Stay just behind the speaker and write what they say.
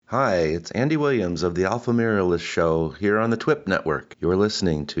Hi, it's Andy Williams of the AlphaMirrorless Show here on the TWiP Network. You're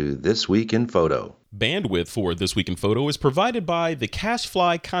listening to This Week in Photo. Bandwidth for This Week in Photo is provided by the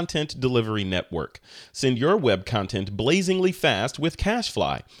CacheFly Content Delivery Network. Send your web content blazingly fast with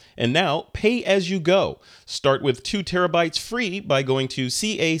CacheFly. And now, pay as you go. Start with 2 terabytes free by going to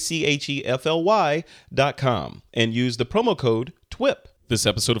CACHEFLY.com and use the promo code TWiP. This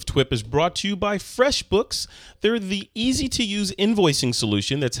episode of TWiP is brought to you by FreshBooks. They're the easy-to-use invoicing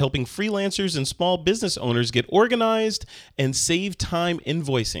solution that's helping freelancers and small business owners get organized and save time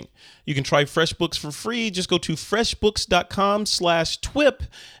invoicing. You can try FreshBooks for free. Just go to freshbooks.com/TWiP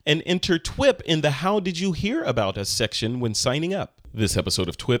and enter TWiP in the How Did You Hear About Us section when signing up. This episode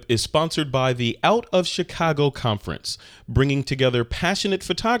of TWiP is sponsored by the Out of Chicago Conference, bringing together passionate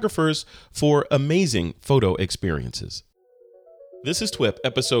photographers for amazing photo experiences. This is TWiP,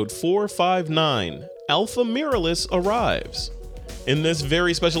 episode 459, AlphaMirrorless Arrives. In this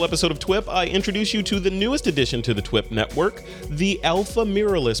very special episode of TWiP, I introduce you to the newest addition to the TWiP network, the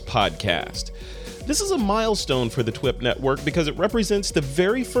AlphaMirrorless podcast. This is a milestone for the TWiP network because it represents the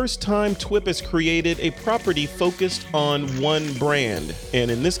very first time TWiP has created a property focused on one brand,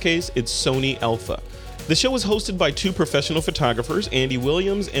 and in this case, it's Sony Alpha. The show is hosted by 2 professional photographers, Andy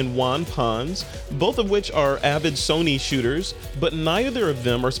Williams and Juan Pons, both of which are avid Sony shooters, but neither of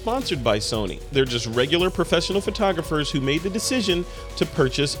them are sponsored by Sony. They're just regular professional photographers who made the decision to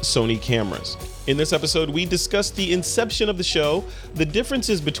purchase Sony cameras. In this episode, we discussed the inception of the show, the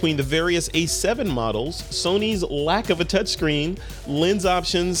differences between the various A7 models, Sony's lack of a touchscreen, lens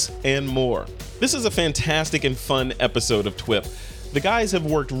options, and more. This is a fantastic and fun episode of TWiP. The guys have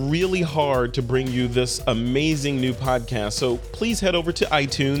worked really hard to bring you this amazing new podcast, so please head over to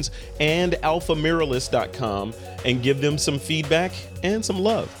iTunes and alphamirrorless.com and give them some feedback and some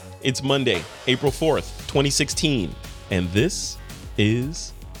love. It's Monday, April 4th, 2016, and this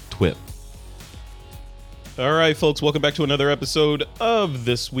is TWiP. All right, folks, welcome back to another episode of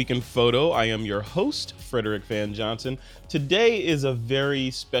This Week in Photo. I am your host, Frederick Van Johnson. Today is a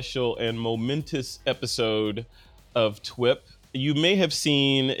very special and momentous episode of TWiP. You may have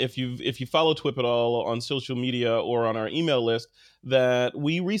seen, if you follow TWiP at all on social media or on our email list, that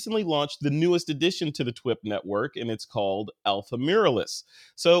we recently launched the newest addition to the TWiP network, and it's called AlphaMirrorless.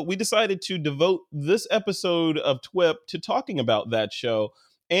 So we decided to devote this episode of TWiP to talking about that show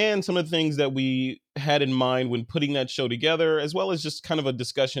and some of the things that we had in mind when putting that show together, as well as just kind of a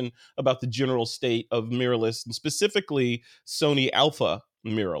discussion about the general state of mirrorless, and specifically Sony Alpha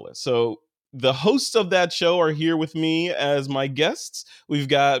mirrorless. So the hosts of that show are here with me as my guests. We've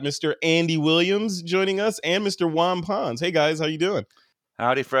got Mr. Andy Williams joining us and Mr. Juan Pons. Hey, guys, how you doing?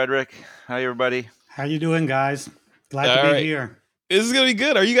 Howdy, Frederick. Hi, everybody. How you doing, guys? Glad to be here. This is going to be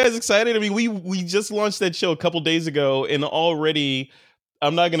good. Are you guys excited? I mean, we just launched that show a couple days ago, and already,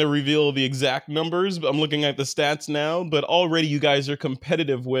 I'm not going to reveal the exact numbers, but I'm looking at the stats now, but already you guys are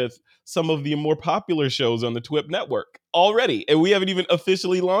competitive with some of the more popular shows on the TWiP network already, and we haven't even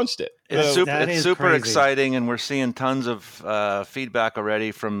officially launched it. It's super exciting, and we're seeing tons of feedback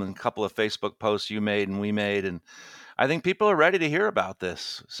already from a couple of Facebook posts you made and we made, and I think people are ready to hear about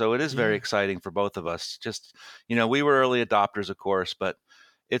this. So it is very exciting for both of us. Just, we were early adopters, of course, but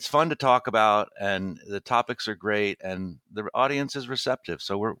it's fun to talk about, and the topics are great, and the audience is receptive.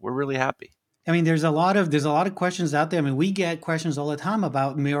 So we're really happy. I mean, there's a lot of questions out there. I mean, we get questions all the time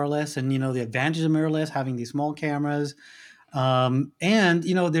about mirrorless and, the advantages of mirrorless, having these small cameras. And,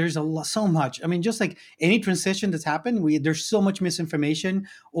 there's so much. I mean, just like any transition that's happened, there's so much misinformation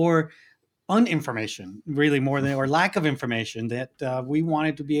or uninformation, really more than, or lack of information that we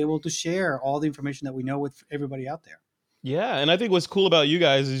wanted to be able to share all the information that we know with everybody out there. Yeah, and I think what's cool about you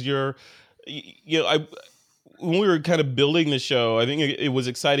guys is when we were kind of building the show, I think it was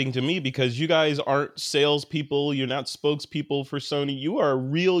exciting to me because you guys aren't salespeople. You're not spokespeople for Sony. You are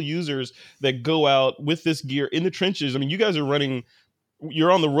real users that go out with this gear in the trenches. I mean, you guys are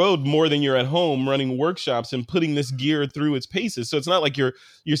you're on the road more than you're at home running workshops and putting this gear through its paces. So it's not like you're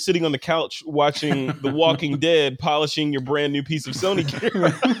sitting on the couch watching The Walking Dead, polishing your brand new piece of Sony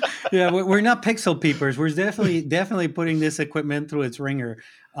gear. Yeah, we're not pixel peepers. We're definitely putting this equipment through its ringer.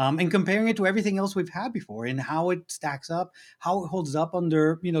 And comparing it to everything else we've had before and how it stacks up, how it holds up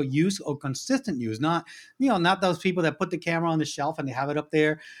under, use or consistent use. Not those people that put the camera on the shelf and they have it up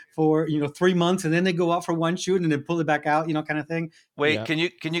there for, 3 months and then they go out for one shoot and then pull it back out, kind of thing. Wait, yeah.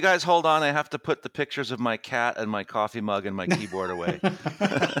 Can you guys hold on? I have to put the pictures of my cat and my coffee mug and my keyboard away.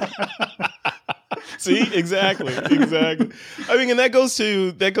 See, exactly. I mean, and that goes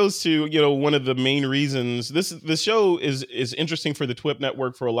to one of the main reasons this show is interesting for the TWiP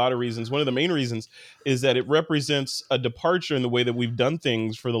network for a lot of reasons. One of the main reasons is that it represents a departure in the way that we've done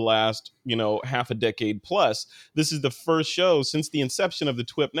things for the last half a decade plus. This is the first show since the inception of the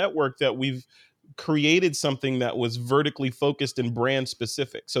TWiP network that we've created something that was vertically focused and brand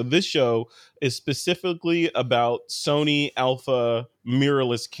specific. So this show is specifically about Sony Alpha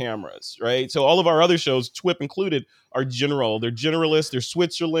mirrorless cameras, right? So all of our other shows, TWiP included, are general. They're generalist. They're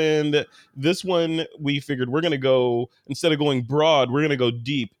Switzerland. This one, we figured we're going to go, instead of going broad, we're going to go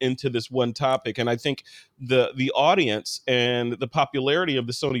deep into this one topic. And I think the audience and the popularity of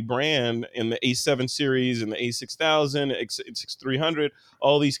the Sony brand in the A7 series and the A6000, A6300,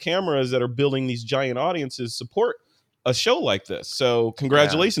 all these cameras that are building these giant audiences support a show like this. So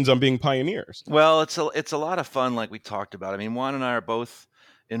congratulations on being pioneers. Well, it's a lot of fun, like we talked about. I mean, Juan and I are both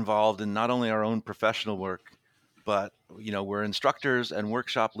involved in not only our own professional work, but we're instructors and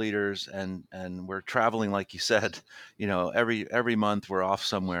workshop leaders, and we're traveling, like you said. Every month we're off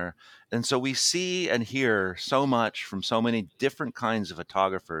somewhere, and so we see and hear so much from so many different kinds of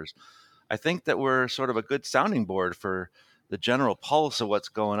photographers. I think that we're sort of a good sounding board for the general pulse of what's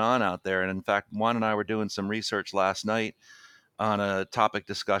going on out there. And in fact, Juan and I were doing some research last night on a topic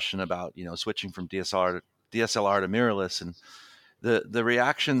discussion about switching from DSLR to mirrorless, and the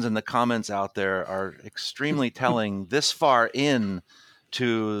reactions and the comments out there are extremely telling this far in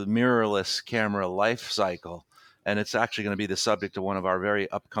to mirrorless camera life cycle. And it's actually going to be the subject of one of our very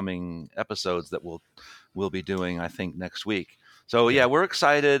upcoming episodes that we'll be doing, I think, next week. So yeah, we're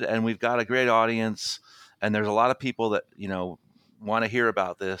excited, and we've got a great audience, and there's a lot of people that want to hear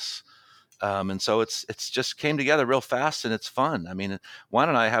about this. And so it's just came together real fast, and it's fun. I mean, Juan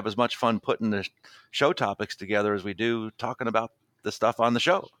and I have as much fun putting the show topics together as we do talking about the stuff on the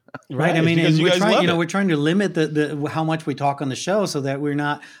show. Right. I mean, and we're trying to limit the how much we talk on the show so that we're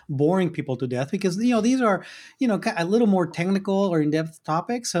not boring people to death, because these are a little more technical or in-depth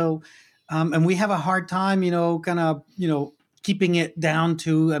topics. So and we have a hard time keeping it down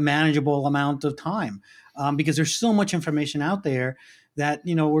to a manageable amount of time, because there's so much information out there that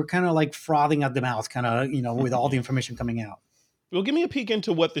we're kind of like frothing at the mouth, with all the information coming out. Well, give me a peek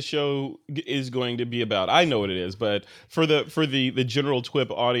into what the show is going to be about. I know what it is, but for the general TWiP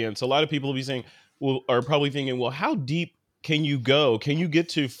audience, a lot of people will be saying, are probably thinking, well, how deep can you go? Can you get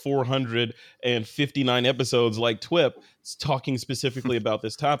to 459 episodes like TWiP talking specifically about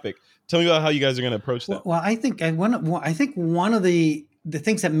this topic? Tell me about how you guys are going to approach that. Well, I think one of the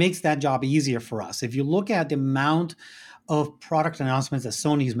things that makes that job easier for us, if you look at the amount of product announcements that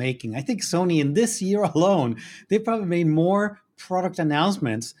Sony is making, I think Sony in this year alone, they probably made more product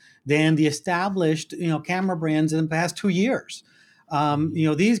announcements than the established camera brands in the past 2 years.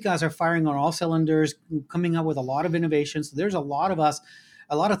 These guys are firing on all cylinders, coming up with a lot of innovations. So there's a lot of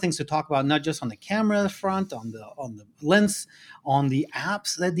things to talk about, not just on the camera front, on the lens, on the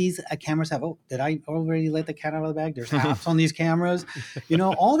apps that these cameras have. Oh, did I already let the cat out of the bag? There's apps on these cameras,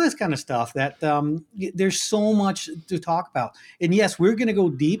 all this kind of stuff that there's so much to talk about. And yes, we're going to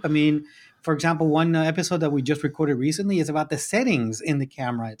go deep. I mean, for example, one episode that we just recorded recently is about the settings in the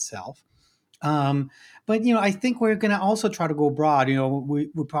camera itself. But I think we're going to also try to go broad. We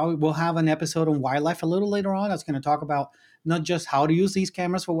probably will have an episode on wildlife a little later on that's going to talk about not just how to use these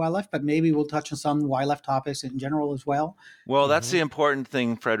cameras for wildlife, but maybe we'll touch on some wildlife topics in general as well. Well, that's the important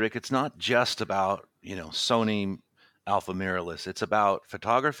thing, Frederick. It's not just about Sony Alpha mirrorless. It's about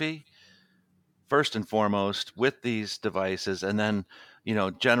photography first and foremost with these devices, and then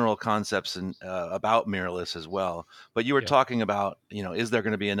general concepts and about mirrorless as well. But you were talking about is there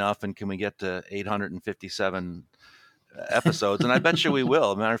going to be enough, and can we get to 857 episodes? And I bet you we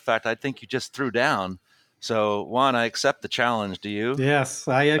will. Matter of fact, I think you just threw down. So Juan, I accept the challenge. Do you? Yes,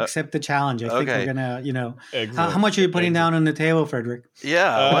 I accept the challenge. I think we're gonna Excellent. How much are you putting down on the table, Frederick?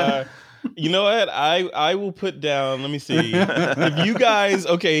 Yeah. You know what? I will put down, let me see. If you guys,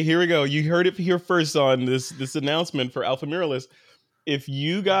 okay, here we go. You heard it here first on this announcement for AlphaMirrorless. If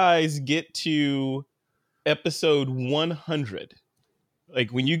you guys get to episode 100,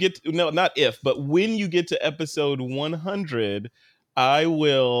 like when you get to, no, not if, but when you get to episode 100, I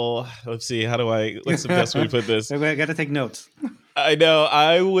will, let's see, what's the best way to put this? I got to take notes. I know.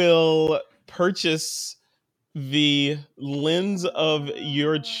 I will purchase the lens of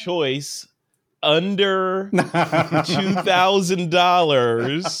your choice under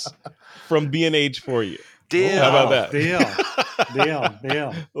 $2,000 from B&H for you. Deal. How about that? Deal.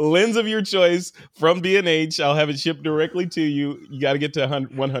 Deal. Lens of your choice from B&H. I'll have it shipped directly to you. You got to get to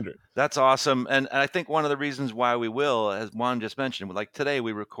 100. That's awesome. And I think one of the reasons why we will, as Juan just mentioned, like today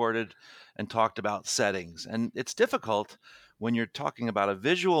we recorded and talked about settings. And it's difficult when you're talking about a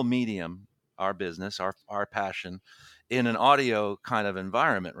visual medium, our business, our passion, in an audio kind of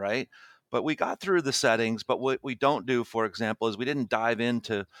environment, right? But we got through the settings. But what we don't do, for example, is we didn't dive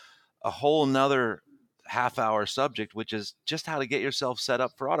into a whole nother half-hour subject, which is just how to get yourself set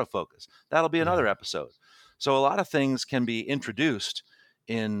up for autofocus. That'll be another episode. So a lot of things can be introduced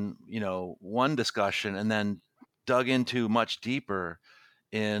in one discussion and then dug into much deeper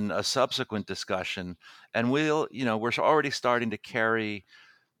in a subsequent discussion. And we're already starting to carry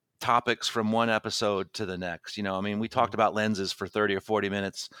topics from one episode to the next. We talked about lenses for 30 or 40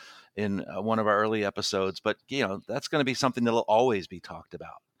 minutes in one of our early episodes, but that's going to be something that'll always be talked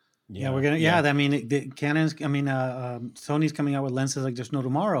about. Yeah, we're gonna. Yeah, I mean, the Canon's. Sony's coming out with lenses like there's no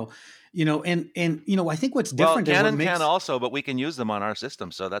tomorrow. And I think what's different. Well, Canon can also, but we can use them on our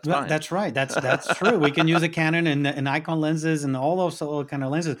system, so that's fine. That's right. That's true. We can use the Canon and Nikon lenses and all those kind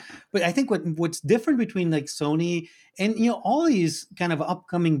of lenses. But I think what's different between like Sony and all these kind of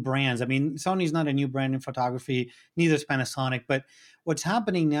upcoming brands. I mean, Sony's not a new brand in photography, neither is Panasonic. But what's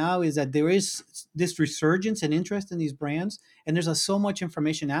happening now is that there is this resurgence and interest in these brands, and there's so much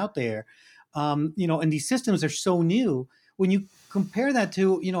information out there. And these systems are so new. When you compare that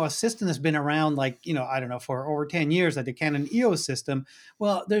to, a system that's been around like, I don't know, for over 10 years, like the Canon EOS system,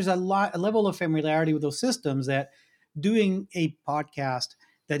 well, there's a level of familiarity with those systems that doing a podcast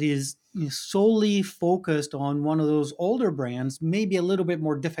that is solely focused on one of those older brands may be a little bit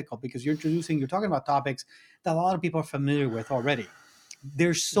more difficult because you're talking about topics that a lot of people are familiar with already.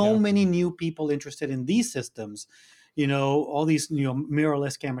 There's so many new people interested in these systems, all these,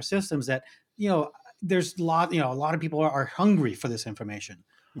 mirrorless camera systems that, there's a lot of people are hungry for this information.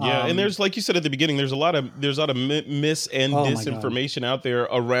 Yeah, and there's, like you said at the beginning, there's a lot of mis and disinformation out there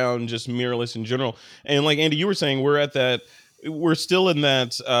around just mirrorless in general. And like Andy, you were saying, we're still in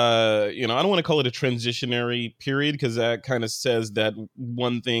that, I don't want to call it a transitionary period because that kind of says that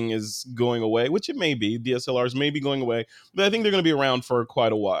one thing is going away, which it may be. DSLRs may be going away, but I think they're going to be around for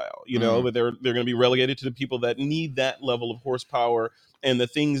quite a while, but they're going to be relegated to the people that need that level of horsepower and the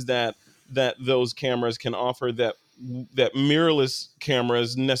things that those cameras can offer that mirrorless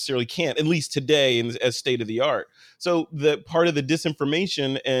cameras necessarily can't, at least today as state of the art. So the part of the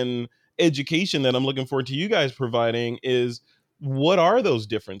disinformation and education that I'm looking forward to you guys providing is, what are those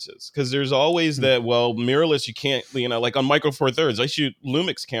differences? Because there's always that, well, mirrorless, you can't, like on Micro Four Thirds, I shoot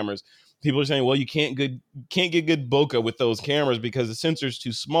Lumix cameras. People are saying, well, you can't get good bokeh with those cameras because the sensor's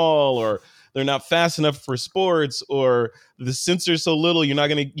too small, or they're not fast enough for sports, or the sensor's so little you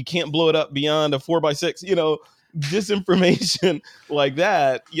can't blow it up beyond a 4x6. Disinformation like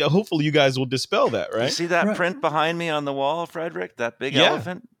that. Yeah, hopefully you guys will dispel that, right? You see that print behind me on the wall, Frederick? That big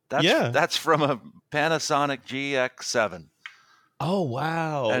elephant? That's from a Panasonic GX7. Oh,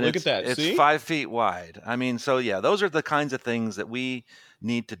 wow. And look at that. It's 5 feet wide. Those are the kinds of things that we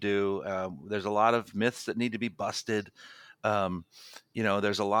need to do. There's a lot of myths that need to be busted.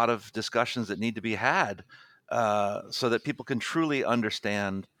 There's a lot of discussions that need to be had so that people can truly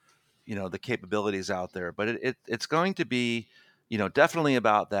understand, the capabilities out there. But it's going to be, definitely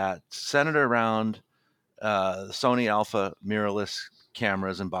about that, centered around Sony Alpha mirrorless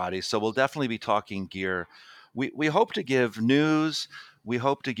cameras and bodies. So we'll definitely be talking gear. We hope to give news. We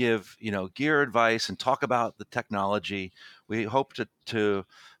hope to give, gear advice and talk about the technology. We hope to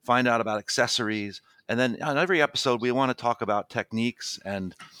find out about accessories. And then on every episode, we want to talk about techniques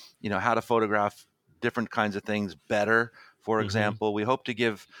and, how to photograph different kinds of things better. For example, we hope to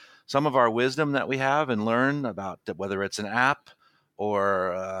give some of our wisdom that we have and learn about whether it's an app or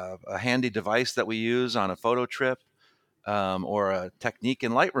a handy device that we use on a photo trip, or a technique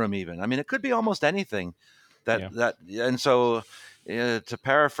in Lightroom even. It could be almost anything. And so to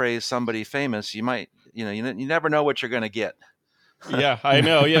paraphrase somebody famous, you might, you never know what you're going to get. Yeah, I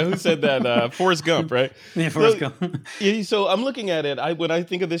know. Yeah, who said that? Forrest Gump, right? Yeah, Forrest Gump. So I'm looking at it. When I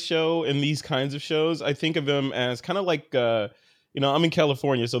think of this show and these kinds of shows, I think of them as kind of like, I'm in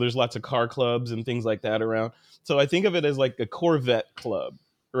California, so there's lots of car clubs and things like that around. So I think of it as like a Corvette club,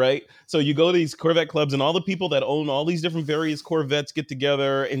 right? So you go to these Corvette clubs and all the people that own all these different various Corvettes get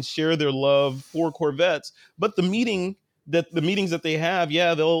together and share their love for Corvettes. But the meetings that they have,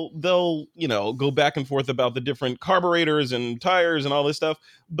 they'll go back and forth about the different carburetors and tires and all this stuff.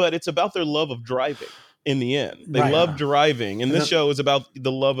 But it's about their love of driving in the end. They love driving. And this show is about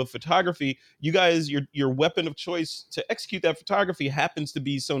the love of photography. You guys, your weapon of choice to execute that photography happens to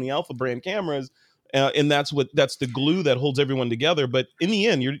be Sony Alpha brand cameras. and that's the glue that holds everyone together. But in the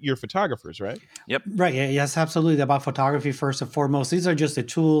end, you're photographers, right? Yep. Right. Yeah, yes, absolutely. About photography first and foremost. These are just the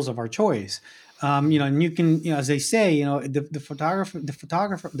tools of our choice. And you can, as they say,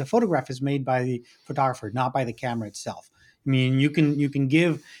 the photograph is made by the photographer, not by the camera itself. I mean, you can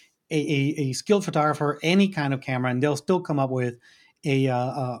give a skilled photographer any kind of camera, and they'll still come up with a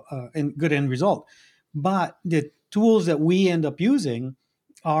good end result. But the tools that we end up using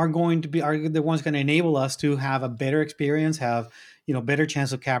are the ones going to enable us to have a better experience, have better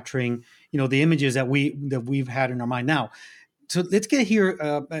chance of capturing the images that we've had in our mind. Now, so let's get here,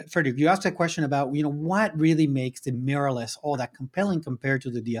 Frederick. You asked a question about what really makes the mirrorless all that compelling compared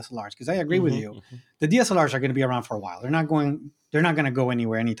to the DSLRs. Because I agree with you, the DSLRs are going to be around for a while. They're not going to go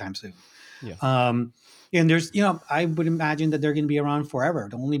anywhere anytime soon. Yeah. And there's I would imagine that they're going to be around forever,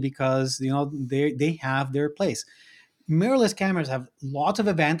 only because they have their place. Mirrorless cameras have lots of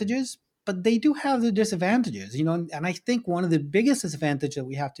advantages, but they do have the disadvantages, and I think one of the biggest disadvantages that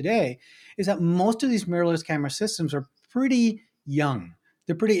we have today is that most of these mirrorless camera systems are pretty young.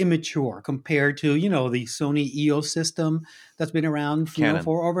 They're pretty immature compared to, the Sony EOS system that's been around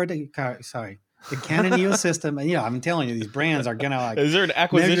for over the Canon EOS system. And I'm telling you, these brands are going to Is there an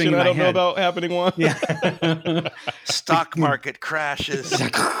acquisition I don't know about happening, Juan? Yeah. Stock market crashes.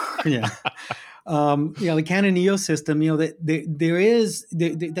 Yeah. The Canon EOS system, that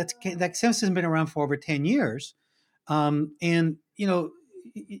system has been around for over 10 years. And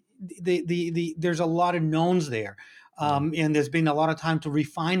there's a lot of knowns there. And there's been a lot of time to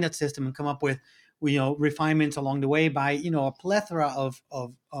refine that system and come up with, refinements along the way by, a plethora of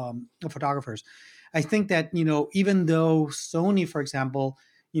photographers. I think that, even though Sony, for example,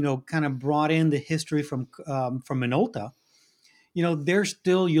 kind of brought in the history from Minolta, there's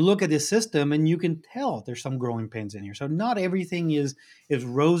still, you look at this system and you can tell there's some growing pains in here. So not everything is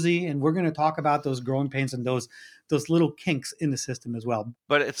rosy, and we're going to talk about those growing pains and those little kinks in the system as well.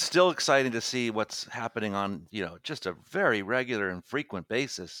 But it's still exciting to see what's happening on, just a very regular and frequent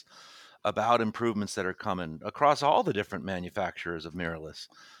basis about improvements that are coming across all the different manufacturers of mirrorless.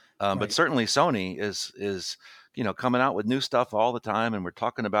 Right. But certainly Sony is coming out with new stuff all the time, and we're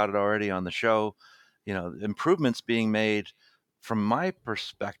talking about it already on the show. Improvements being made, from my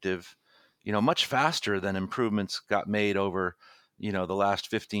perspective, much faster than improvements got made over, the last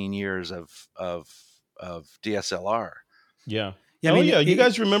 15 years of DSLR. Yeah. You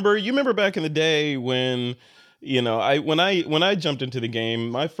guys remember back in the day when, when I jumped into the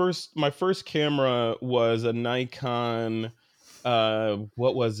game, my first camera was a Nikon,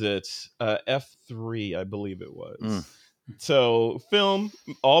 what was it? F3, I believe it was. So film,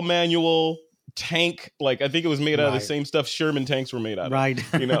 all manual, tank, like I think it was made out of the same stuff Sherman tanks were made out of. Right.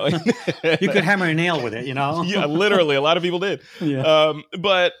 You could hammer a nail with it, Yeah, literally. A lot of people did. Yeah.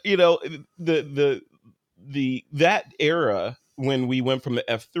 But that era when we went from the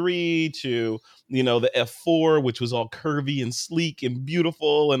F3 to the F4, which was all curvy and sleek and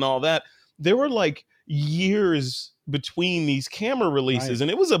beautiful and all that, there were like years between these camera releases. Right.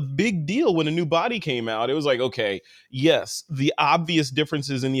 And it was a big deal when a new body came out. It was like, okay, yes, the obvious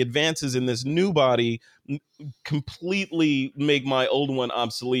differences and the advances in this new body completely make my old one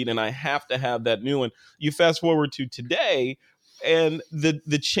obsolete, and I have to have that new one. You fast forward to today, and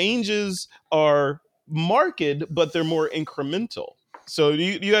the changes are marked, but they're more incremental. So do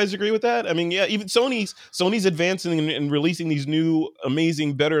you guys agree with that? I mean, yeah, even Sony's advancing and releasing these new,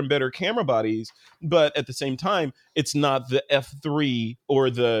 amazing, better and better camera bodies, but at the same time, it's not the F3 or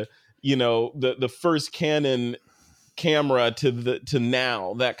the first Canon camera to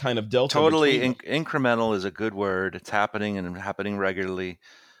now, that kind of delta. Totally incremental is a good word. It's happening and happening regularly.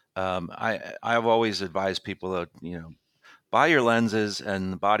 I've always advised people that, buy your lenses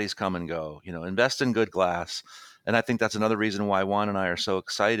and the bodies come and go, invest in good glass. And I think that's another reason why Juan and I are so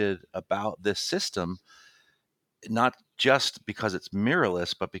excited about this system, not just because it's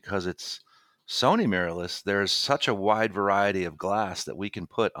mirrorless, but because it's Sony mirrorless. There's such a wide variety of glass that we can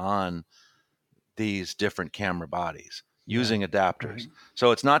put on these different camera bodies using adapters. Right.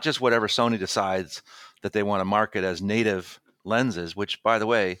 So it's not just whatever Sony decides that they want to market as native lenses, which, by the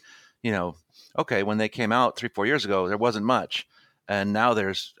way, okay, when they came out 3-4 years ago, there wasn't much. And now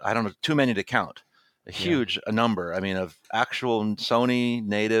there's, I don't know, too many to count. A huge number, of actual Sony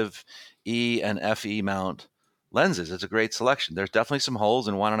native E and FE mount lenses. It's a great selection. There's definitely some holes,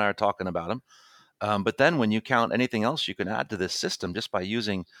 and Juan and I are talking about them. But then when you count anything else you can add to this system just by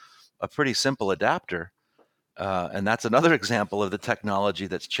using a pretty simple adapter, and that's another example of the technology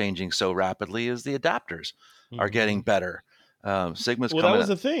that's changing so rapidly, is the adapters are getting better. Sigma's Well, coming. that was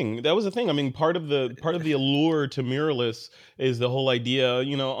the thing. That was the thing. I mean, part of the allure to mirrorless is the whole idea,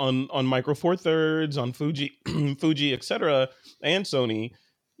 on Micro Four Thirds, on Fuji, Fuji, etc., and Sony,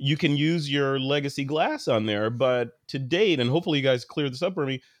 you can use your legacy glass on there. But to date, and hopefully you guys clear this up for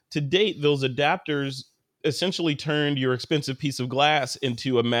me, to date, those adapters essentially turned your expensive piece of glass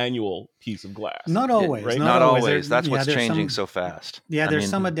into a manual piece of glass. Not always, right? Not always. That's what's changing so fast. Yeah, there's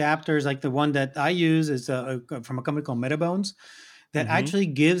some adapters, like the one that I use is from a company called Metabones, that actually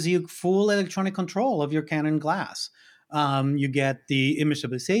gives you full electronic control of your Canon glass. You get the image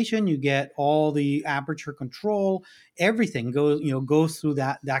stabilization, you get all the aperture control, everything goes through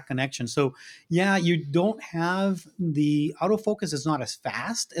that connection. So yeah, you don't have the autofocus is not as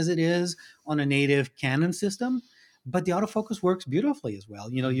fast as it is on a native Canon system, but the autofocus works beautifully as well.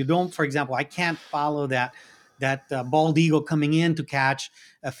 You don't, for example, I can't follow that bald eagle coming in to catch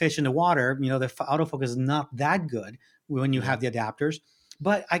a fish in the water. The autofocus is not that good when you have the adapters.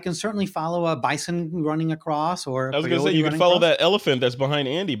 But I can certainly follow a bison running across, or I was going to say you can follow across. that elephant that's behind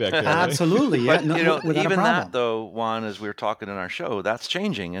Andy back there. Right? Absolutely, yeah. But even that though, Juan, as we were talking in our show, that's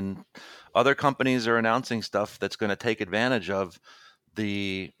changing, and other companies are announcing stuff that's going to take advantage of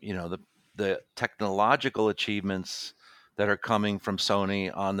the technological achievements that are coming from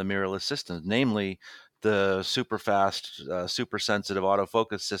Sony on the mirrorless systems, namely the super fast, super sensitive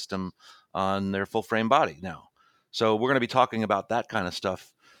autofocus system on their full frame body now. So we're going to be talking about that kind of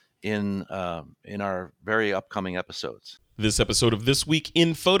stuff in our very upcoming episodes. This episode of This Week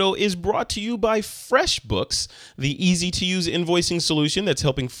in Photo is brought to you by FreshBooks, the easy-to-use invoicing solution that's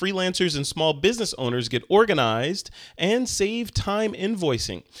helping freelancers and small business owners get organized and save time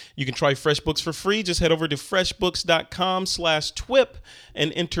invoicing. You can try FreshBooks for free. Just head over to freshbooks.com/TWiP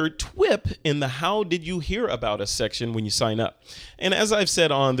and enter TWiP in the How Did You Hear About Us section when you sign up. And as I've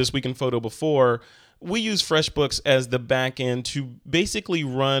said on This Week in Photo before, we use FreshBooks as the back end to basically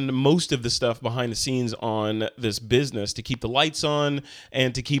run most of the stuff behind the scenes on this business, to keep the lights on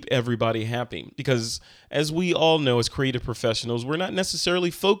and to keep everybody happy. Because as we all know, as creative professionals, we're not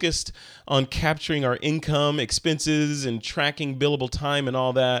necessarily focused on capturing our income, expenses, and tracking billable time and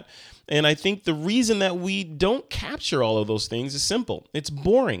all that. And I think the reason that we don't capture all of those things is simple. It's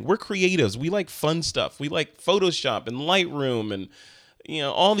boring. We're creatives. We like fun stuff. We like Photoshop and Lightroom and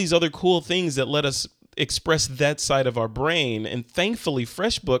all these other cool things that let us express that side of our brain. And thankfully,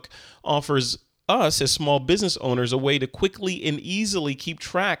 FreshBook offers us as small business owners a way to quickly and easily keep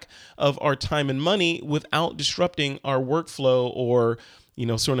track of our time and money without disrupting our workflow or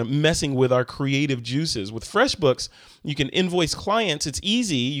sort of messing with our creative juices. With FreshBooks, you can invoice clients. It's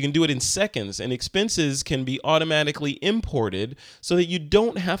easy. You can do it in seconds, and expenses can be automatically imported so that you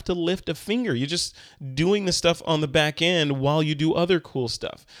don't have to lift a finger. You're just doing the stuff on the back end while you do other cool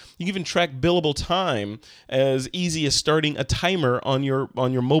stuff. You can even track billable time as easy as starting a timer on your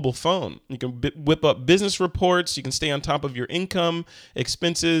mobile phone. You can whip up business reports. You can stay on top of your income,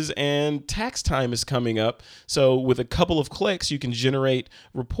 expenses, and tax time is coming up. So with a couple of clicks, you can generate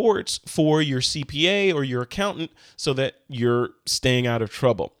reports for your CPA or your accountant so that you're staying out of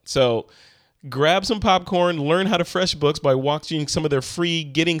trouble. So grab some popcorn, learn how to FreshBooks by watching some of their free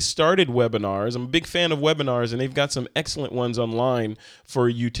Getting Started webinars. I'm a big fan of webinars, and they've got some excellent ones online for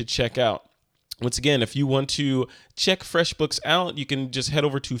you to check out. Once again, if you want to check FreshBooks out, you can just head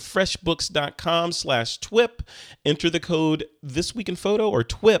over to freshbooks.com/TWiP, enter the code This Week in Photo or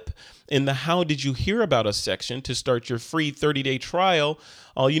TWiP in the How Did You Hear About Us section to start your free 30-day trial.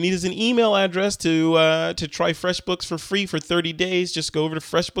 All you need is an email address to try FreshBooks for free for 30 days. Just go over to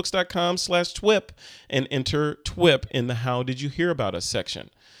freshbooks.com/TWiP and enter TWiP in the How Did You Hear About Us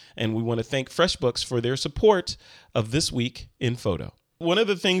section. And we want to thank FreshBooks for their support of This Week in Photo. One of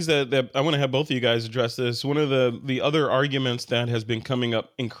the things that I want to have both of you guys address this, one of the other arguments that has been coming up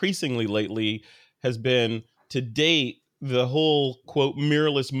increasingly lately has been, to date, the whole, quote,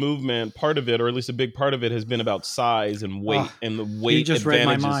 mirrorless movement, part of it, or at least a big part of it, has been about size and weight and the weight you just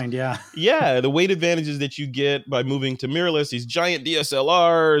advantages. Read my mind, yeah. Yeah, the weight advantages that you get by moving to mirrorless, these giant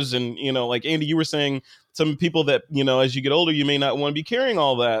DSLRs, and, like Andy, you were saying, some people that, as you get older, you may not want to be carrying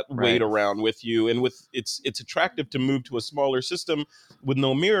all that weight around with you. And it's attractive to move to a smaller system with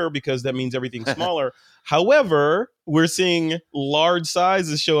no mirror because that means everything's smaller. However, we're seeing large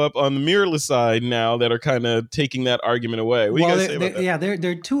sizes show up on the mirrorless side now that are kind of taking that argument away. What do you guys say about that? Yeah,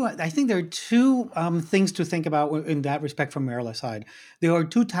 there are two. I think there are two things to think about in that respect from mirrorless side. There are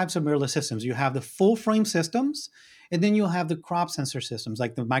two types of mirrorless systems. You have the full frame systems, and then you'll have the crop sensor systems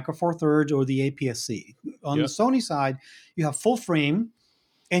like the Micro Four Thirds or the APS-C. On the Sony side, you have full frame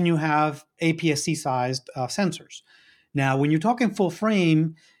and you have APS-C sized sensors. Now, when you're talking full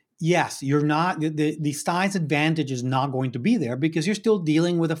frame, yes, you're not the size advantage is not going to be there because you're still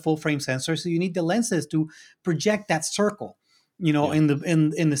dealing with a full frame sensor. So you need the lenses to project that circle, in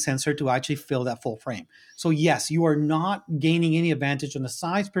the sensor to actually fill that full frame. So yes, you are not gaining any advantage on the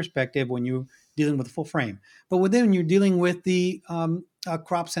size perspective when you're dealing with the full frame. But when you're dealing with the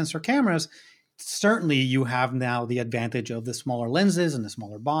crop sensor cameras, certainly you have now the advantage of the smaller lenses and the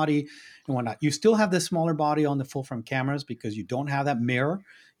smaller body and whatnot. You still have the smaller body on the full frame cameras because you don't have that mirror.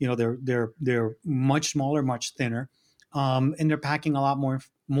 They're much smaller, much thinner, and they're packing a lot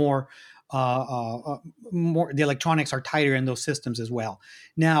more. The electronics are tighter in those systems as well.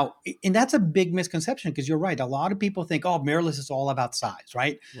 Now, and that's a big misconception because you're right. A lot of people think, oh, mirrorless is all about size,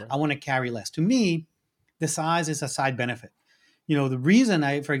 right? I want to carry less. To me, the size is a side benefit. The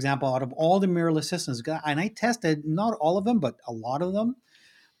reason for example, out of all the mirrorless systems, and I tested not all of them, but a lot of them,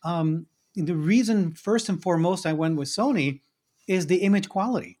 the reason first and foremost I went with Sony is the image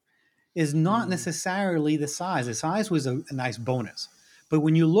quality is not necessarily the size. The size was a nice bonus. But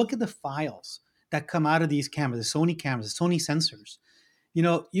when you look at the files that come out of these cameras, the Sony cameras, the Sony sensors,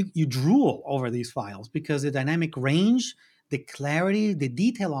 you drool over these files because the dynamic range, the clarity, the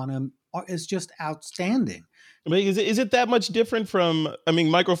detail on them is just outstanding. I mean, is it that much different from,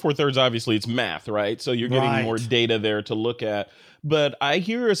 Micro Four Thirds, obviously it's math, right? So you're getting more data there to look at. But I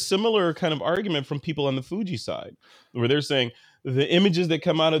hear a similar kind of argument from people on the Fuji side, where they're saying the images that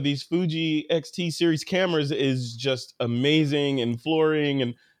come out of these Fuji XT series cameras is just amazing and flooring.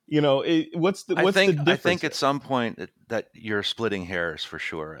 And, what's the difference? I think at some point that you're splitting hairs for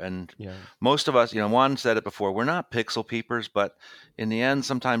sure. And most of us, Juan said it before, we're not pixel peepers, but in the end,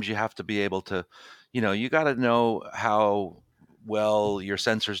 sometimes you have to be able to, you got to know how well your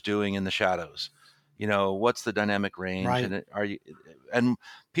sensor's doing in the shadows. What's the dynamic range? Right. And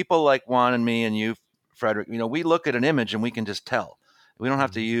people like Juan and me and you, Frederick, we look at an image and we can just tell. We don't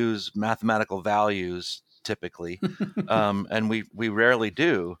have to use mathematical values typically, and we rarely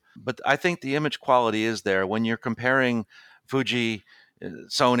do. But I think the image quality is there when you're comparing Fuji,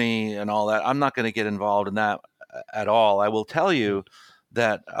 Sony, and all that. I'm not going to get involved in that at all. I will tell you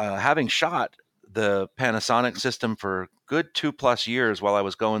that having shot the Panasonic system for good 2+ years while I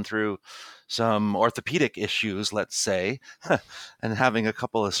was going through some orthopedic issues, let's say, and having a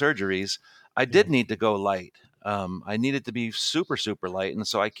couple of surgeries, I did need to go light. I needed to be super, super light. And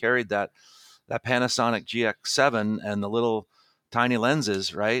so I carried that Panasonic GX7 and the little tiny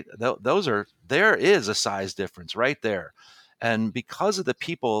lenses, right? There is a size difference right there. And because of the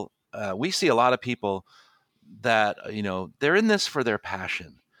people, we see a lot of people that, they're in this for their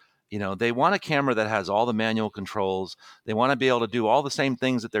passion. They want a camera that has all the manual controls. They want to be able to do all the same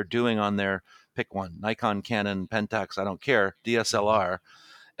things that they're doing on their, pick one, Nikon, Canon, Pentax, I don't care, DSLR.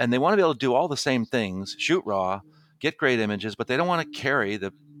 And they want to be able to do all the same things, shoot raw, get great images, but they don't want to carry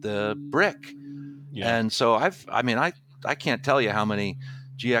the brick. Yeah. And so I can't tell you how many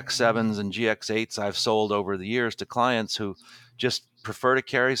GX7s and GX8s I've sold over the years to clients who just prefer to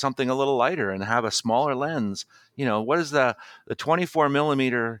carry something a little lighter and have a smaller lens. What is the 24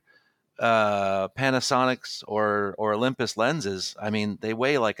 millimeter Panasonics or Olympus lenses? They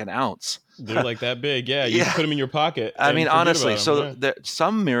weigh like an ounce. They're like that big. Yeah. You can put them in your pocket. Honestly, so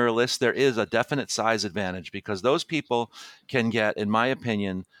some mirrorless, there is a definite size advantage because those people can get, in my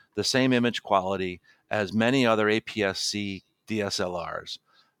opinion, the same image quality as many other APS-C DSLRs.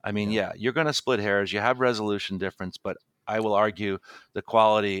 You're going to split hairs. You have resolution difference, but I will argue the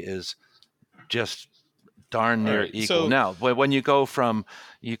quality is just darn near equal. Now, when you can go from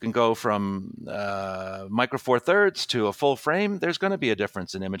Micro Four Thirds to a full frame, there's going to be a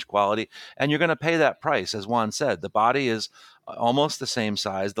difference in image quality, and you're going to pay that price. As Juan said, the body is almost the same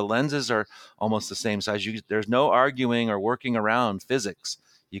size. The lenses are almost the same size. There's no arguing or working around physics.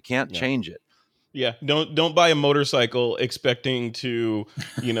 You can't change it. Yeah, don't buy a motorcycle expecting to,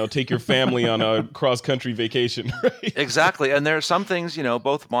 take your family on a cross-country vacation. Right? Exactly. And there are some things,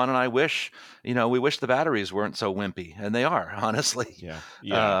 both Juan and I wish, we wish the batteries weren't so wimpy, and they are, honestly.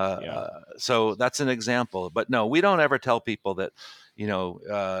 Yeah. So that's an example. But no, we don't ever tell people that,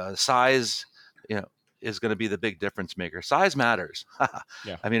 size, is going to be the big difference maker. Size matters.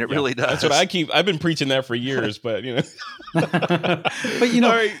 Yeah. It really does. That's what I've been preaching that for years, but but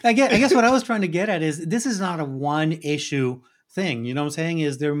right. I guess what I was trying to get at is this is not a one issue thing. You know what I'm saying?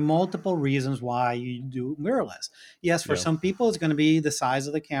 Is there are multiple reasons why you do mirrorless. Yes, for some people, it's going to be the size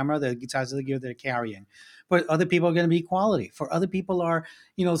of the camera, the size of the gear they're carrying. But other people are going to be quality. For other people are,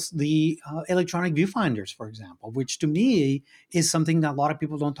 the electronic viewfinders, for example, which to me is something that a lot of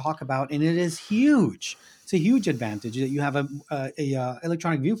people don't talk about. And it is huge. It's a huge advantage that you have a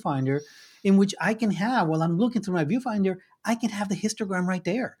electronic viewfinder in which I can have, while I'm looking through my viewfinder, I can have the histogram right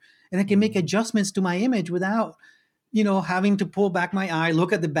there. And I can make adjustments to my image without having to pull back my eye,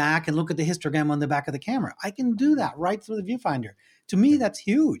 look at the back, and look at the histogram on the back of the camera. I can do that right through the viewfinder. To me, that's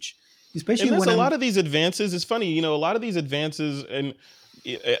huge. Especially and when a lot of these advances, it's funny, a lot of these advances, and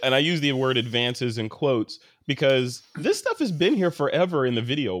I use the word advances in quotes, because this stuff has been here forever in the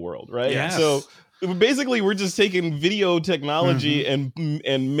video world, right? Yes. So basically, we're just taking video technology and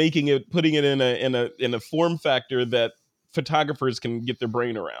putting it in a form factor that photographers can get their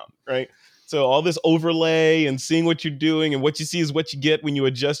brain around, right? So all this overlay and seeing what you're doing, and what you see is what you get when you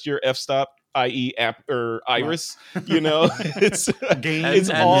adjust your f-stop, i.e. app or iris, it's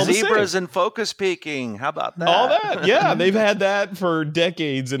all zebras and focus peaking. How about that? All that. Yeah. They've had that for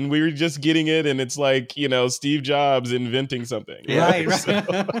decades, and we're just getting it. And it's like, Steve Jobs inventing something. Right. So,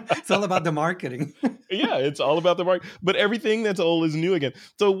 it's all about the marketing. Yeah. It's all about the market, but everything that's old is new again.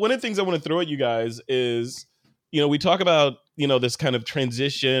 So one of the things I want to throw at you guys is, we talk about, this kind of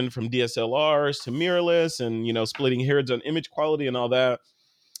transition from DSLRs to mirrorless and, splitting hairs on image quality and all that.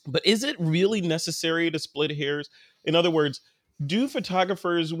 But is it really necessary to split hairs? In other words, we as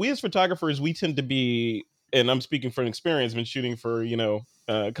photographers, we tend to be, and I'm speaking from experience, been shooting for,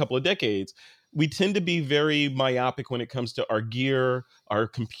 a couple of decades. We tend to be very myopic when it comes to our gear, our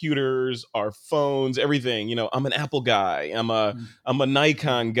computers, our phones, everything. I'm an Apple guy. I'm a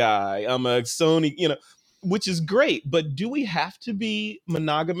Nikon guy. I'm a Sony, which is great. But do we have to be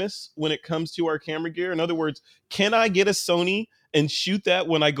monogamous when it comes to our camera gear? In other words, can I get a Sony and shoot that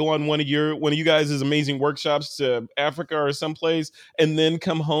when I go on one of you guys' amazing workshops to Africa or someplace, and then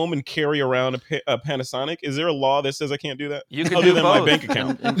come home and carry around a Panasonic? Is there a law that says I can't do that? You can do both. My bank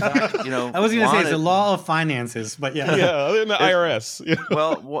account. In fact, I was going to say it's the law of finances, but yeah. Yeah, other than the IRS.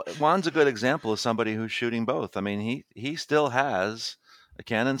 Well, Juan's a good example of somebody who's shooting both. I mean, he still has a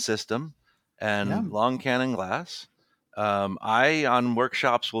Canon system and long Canon glass. I, on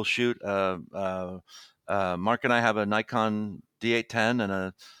workshops, will shoot. Mark and I have a Nikon D810 and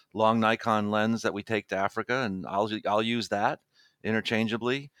a long Nikon lens that we take to Africa, and I'll use that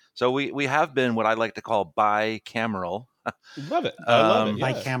interchangeably. So we have been what I like to call bicameral. Love it. I love it.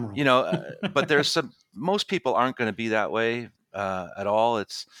 Yeah. Bicameral. But there's most people aren't going to be that way at all.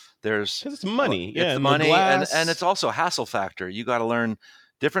 Because it's money. It's the money, and it's also a hassle factor. You got to learn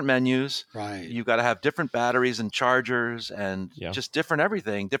different menus. Right. You've got to have different batteries and chargers and just different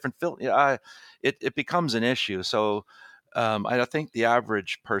everything, different it becomes an issue. So I think the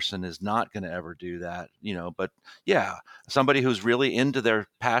average person is not going to ever do that, but somebody who's really into their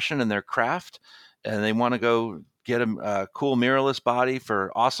passion and their craft, and they want to go get a cool mirrorless body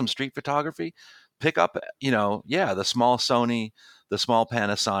for awesome street photography, pick up, the small Sony, the small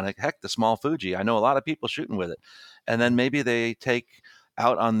Panasonic, heck, the small Fuji. I know a lot of people shooting with it. And then maybe they take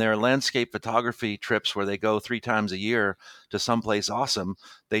out on their landscape photography trips where they go 3 times a year to someplace awesome.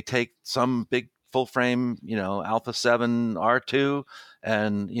 They take some big full frame, Alpha 7 R2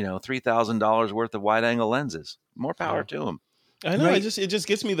 and, $3,000 worth of wide angle lenses. More power to them. I know. Right. It just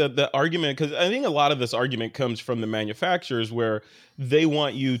gets me the argument, because I think a lot of this argument comes from the manufacturers, where they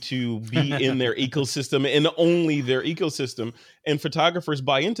want you to be in their ecosystem and only their ecosystem, and photographers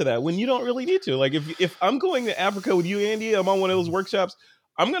buy into that when you don't really need to. Like if I'm going to Africa with you, Andy, I'm on one of those workshops,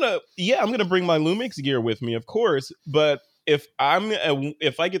 I'm gonna bring my Lumix gear with me, of course. But if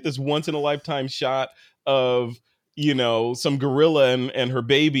I get this once in a lifetime shot of some gorilla and her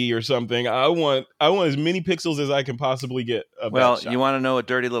baby or something, I want as many pixels as I can possibly get. Well, you want to know a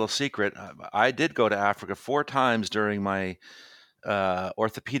dirty little secret? I did go to Africa 4 times during my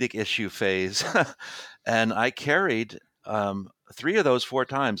orthopedic issue phase, and I carried 3 of those 4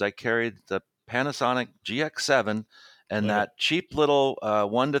 times. I carried the Panasonic GX7 and that cheap little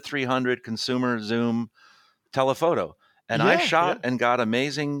 1-300 consumer zoom telephoto. And I shot and got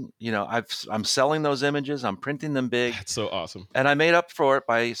amazing, I'm selling those images. I'm printing them big. That's so awesome. And I made up for it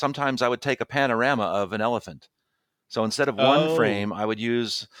by, sometimes I would take a panorama of an elephant. So instead of one frame, I would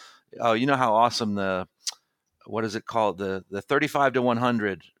use, you know how awesome what is it called? The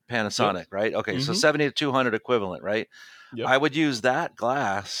 35-100 Panasonic, right? Okay. So 70-200 equivalent, right? Yep. I would use that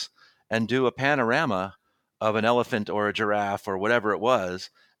glass and do a panorama of an elephant or a giraffe or whatever it was,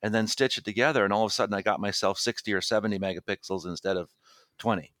 and then stitch it together. And all of a sudden I got myself 60 or 70 megapixels instead of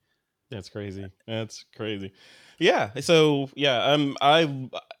 20. That's crazy. That's crazy. Yeah. So yeah,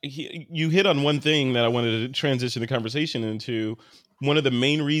 you hit on one thing that I wanted to transition the conversation into. One of the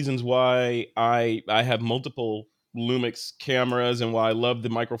main reasons why I have multiple Lumix cameras and why I love the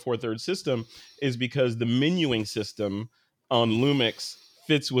Micro Four Thirds system is because the menuing system on Lumix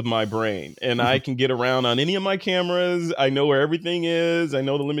fits with my brain, and I can get around on any of my cameras. I know where everything is. I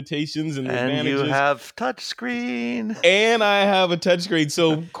know the limitations and the advantages. And you have touchscreen. And I have a touchscreen.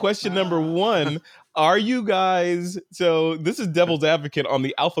 So question number one, are you guys, so this is Devil's Advocate on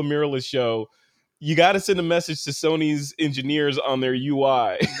the AlphaMirrorless show. You got to send a message to Sony's engineers on their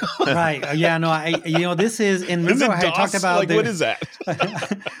UI. Right. Yeah, no, this is, and remember I talked about, like, what is that?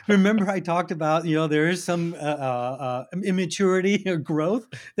 Remember I talked about, there is some immaturity or growth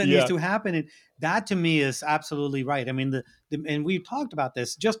that needs to happen. And that to me is absolutely right. I mean, and we've talked about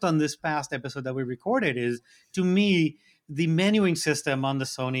this just on this past episode that we recorded, is to me, the menuing system on the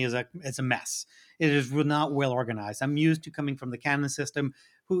Sony is a mess. It is not well organized. I'm used to coming from the Canon system,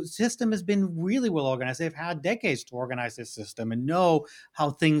 whose system has been really well organized. They've had decades to organize this system and know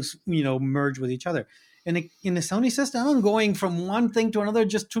how things, merge with each other. In the Sony system, I'm going from one thing to another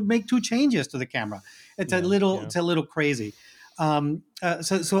just to make two changes to the camera. It's a little crazy.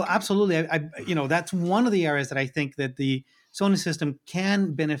 So absolutely, I that's one of the areas that I think that the Sony system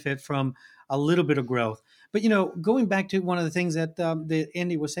can benefit from a little bit of growth. But going back to one of the things that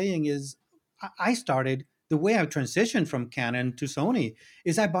Andy was saying is, I started, the way I transitioned from Canon to Sony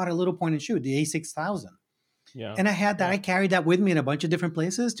is I bought a little point and shoot, the A6000. Yeah. And I had that. I carried that with me in a bunch of different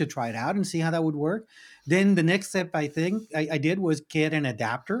places to try it out and see how that would work. Then the next step I did was get an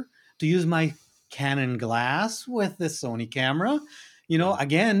adapter to use my Canon glass with the Sony camera.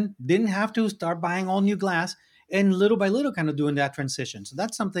 Again, didn't have to start buying all new glass, and little by little kind of doing that transition. So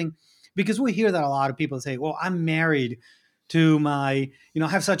that's something, because we hear that a lot of people say, well, I'm married to my, I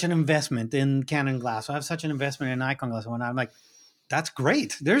have such an investment in Canon glass. I have such an investment in Nikon glass. And I'm like, that's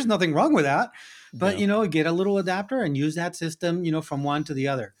great. There's nothing wrong with that. But, get a little adapter and use that system, from one to the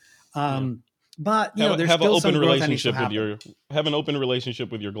other. But there's have still an open some relationship have an open relationship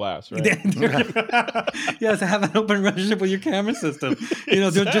with your glass, right? Yes, have an open relationship with your camera system.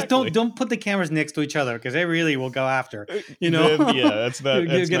 Exactly. Just don't put the cameras next to each other, because they really will go after. That's not.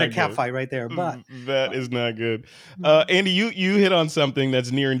 You get a cat good. fight right there. But that is not good. Andy, you hit on something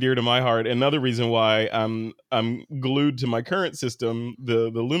that's near and dear to my heart. Another reason why I'm glued to my current system,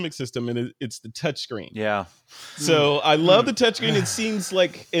 the Lumix system, and it's the touchscreen. Yeah. So I love the touchscreen. It seems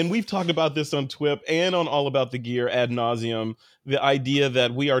like, and we've talked about this on TWiP and on All About the Gear ad nauseum, the idea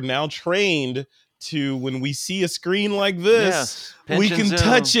that we are now trained to, when we see a screen like this, we can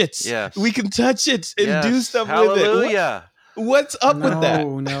touch it. Yes. We can touch it and do stuff with it. Hallelujah. What's up with that?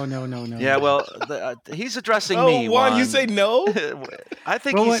 No. Yeah, well, he's addressing me, Juan, you say no? I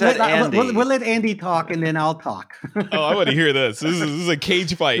think he said Andy. We'll let Andy talk, and then I'll talk. I want to hear this. This is a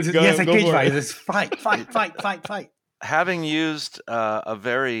cage fight. A cage fight. This fight. Having used a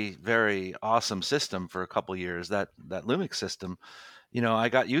very, very awesome system for a couple years, that Lumix system, I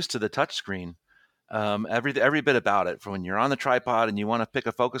got used to the touchscreen. Every bit about it. For when you're on the tripod and you want to pick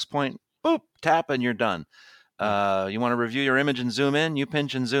a focus point, boop, tap, and you're done. You want to review your image and zoom in, you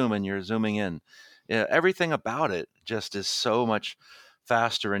pinch and zoom, and you're zooming in. Everything about it just is so much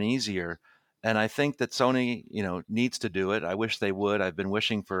faster and easier. And I think that Sony, needs to do it. I wish they would. I've been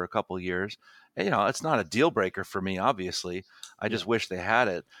wishing for a couple years. It's not a deal breaker for me, obviously. I just wish they had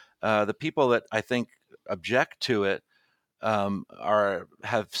it. The people that I think object to it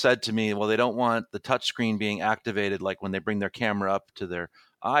have said to me, well, they don't want the touchscreen being activated like when they bring their camera up to their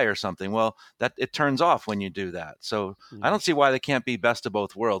eye or something. Well, that it turns off when you do that. So I don't see why they can't be best of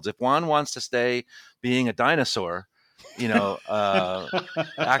both worlds. If Juan wants to stay being a dinosaur,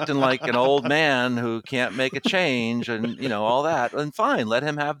 acting like an old man who can't make a change and, all that, then fine, let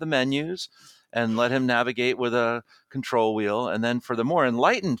him have the menus and let him navigate with a control wheel. And then for the more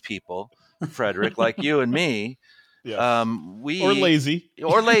enlightened people, Frederick, like you and me, or lazy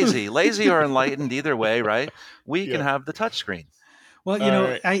or enlightened, either way, right? We can have the touchscreen. Well,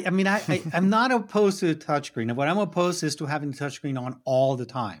 I'm not opposed to the touchscreen. What I'm opposed is to having the touchscreen on all the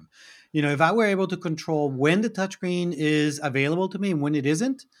time. If I were able to control when the touchscreen is available to me and when it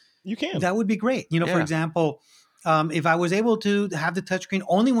isn't, you can. That would be great. For example, if I was able to have the touchscreen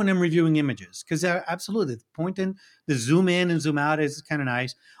only when I'm reviewing images, because absolutely the zoom in and zoom out is kind of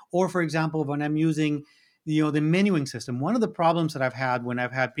nice. Or, for example, when I'm using the menuing system, one of the problems that I've had when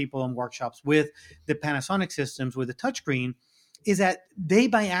I've had people in workshops with the Panasonic systems with the touchscreen is that they,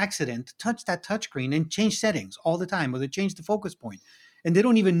 by accident, touch that touchscreen and change settings all the time, or they change the focus point, and they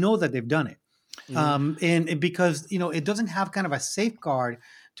don't even know that they've done it. And because, it doesn't have kind of a safeguard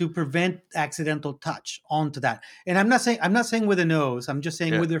to prevent accidental touch onto that. And I'm not saying with the nose. I'm just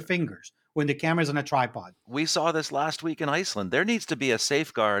saying with their fingers when the camera's on a tripod. We saw this last week in Iceland. There needs to be a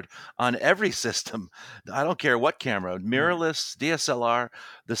safeguard on every system. I don't care what camera, mirrorless, DSLR,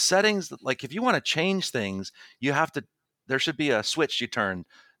 the settings. Like if you want to change things, you have to. There should be a switch you turn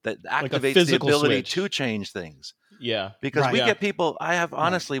that activates the ability to change things. Yeah. Because we get people,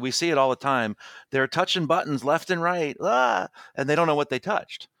 honestly, we see it all the time. They're touching buttons left and right, and they don't know what they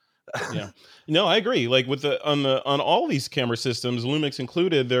touched. Yeah. No, I agree. Like with on all these camera systems, Lumix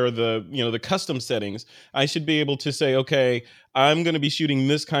included, there are the custom settings. I should be able to say, okay, I'm going to be shooting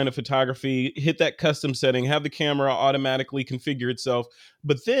this kind of photography, hit that custom setting, have the camera automatically configure itself.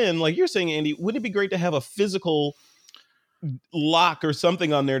 But then, like you're saying, Andy, wouldn't it be great to have a physical lock or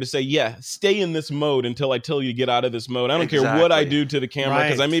something on there to say, yeah, stay in this mode until I tell you to get out of this mode. I don't care what I do to the camera,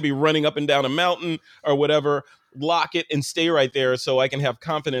 because I may be running up and down a mountain or whatever. Lock it and stay right there so I can have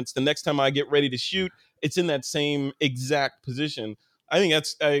confidence the next time I get ready to shoot, it's in that same exact position. I think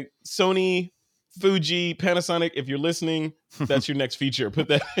that's Sony, Fuji, Panasonic, if you're listening, that's your next feature. Put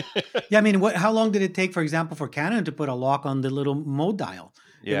that. Yeah, I mean, how long did it take, for example, for Canon to put a lock on the little mode dial?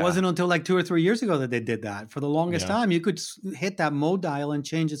 Yeah. It wasn't until like 2 or 3 years ago that they did that. For the longest time, you could hit that mode dial and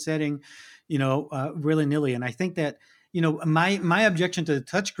change the setting, willy-nilly. And I think that, my objection to the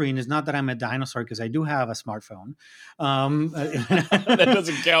touchscreen is not that I'm a dinosaur, because I do have a smartphone. That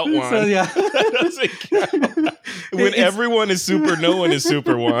doesn't count, Juan. So, yeah. That doesn't count. When everyone is super, no one is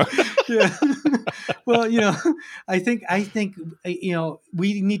super, Juan. Yeah. Well, I think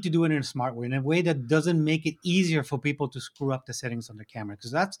we need to do it in a smart way, in a way that doesn't make it easier for people to screw up the settings on their camera.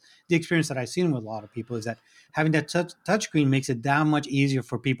 Because that's the experience that I've seen with a lot of people, is that having that touchscreen makes it that much easier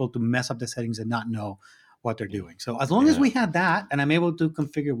for people to mess up the settings and not know what they're doing. So as long as we had that, and I'm able to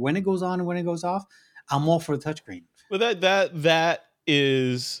configure when it goes on and when it goes off, I'm all for the touchscreen. Well, that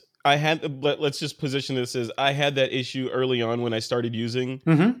is, let's just position this as, I had that issue early on when I started using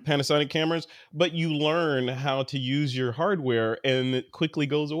Panasonic cameras, but you learn how to use your hardware and it quickly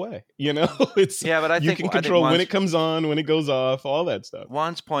goes away. But you can control when it comes on, when it goes off, all that stuff.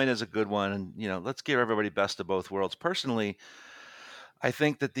 Juan's point is a good one. And, let's give everybody best of both worlds. Personally, I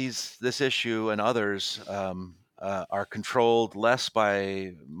think that this issue and others are controlled less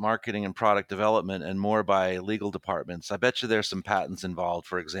by marketing and product development and more by legal departments. I bet you there's some patents involved,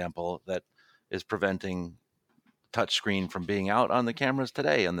 for example, that is preventing touchscreen from being out on the cameras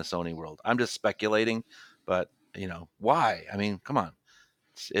today in the Sony world. I'm just speculating, but why? I mean, come on.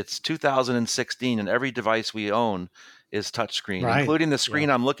 It's 2016 and every device we own is touchscreen, including the screen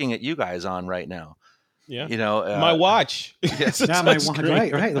I'm looking at you guys on right now. Yeah, my watch. Yes, my watch.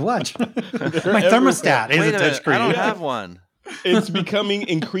 Right, the watch. My thermostat is a touchscreen. I don't have one. It's becoming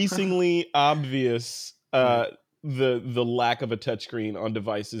increasingly obvious the lack of a touchscreen on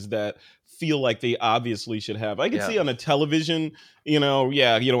devices that feel like they obviously should have. I can see on a television,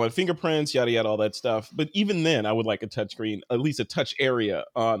 on fingerprints, yada yada, all that stuff. But even then, I would like a touchscreen, at least a touch area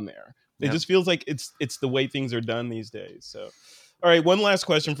on there. It just feels like it's the way things are done these days. So. All right, one last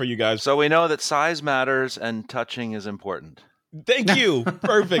question for you guys. So we know that size matters and touching is important. Thank you.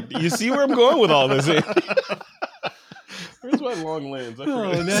 Perfect. You see where I'm going with all this? Where's my long lens?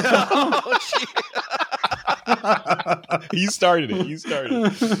 You started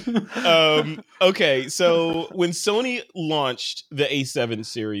it. Okay, so when Sony launched the A7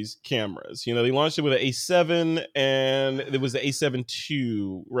 series cameras, they launched it with an A7 and it was the A7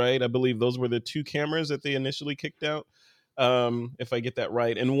 II, right? I believe those were the two cameras that they initially kicked out. If I get that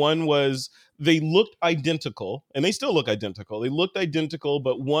right. And one was, they looked identical, and they still look identical. They looked identical,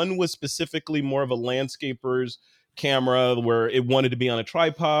 but one was specifically more of a landscaper's camera where it wanted to be on a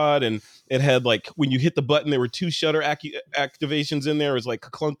tripod, and it had, like, when you hit the button, there were two shutter activations in there. It was like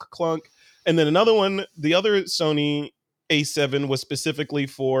clunk, clunk. And then another one, the other Sony A7 was specifically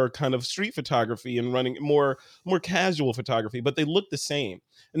for kind of street photography and running more casual photography, but they look the same.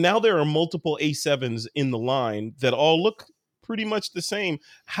 And now there are multiple A7s in the line that all look pretty much the same.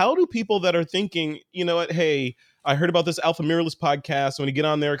 How do people that are thinking, hey, I heard about this AlphaMirrorless podcast, I'm going to get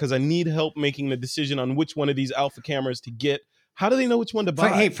on there because I need help making the decision on which one of these Alpha cameras to get. How do they know which one to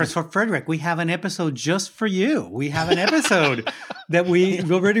buy? Hey, for Frederick, we have an episode just for you. We have an episode that we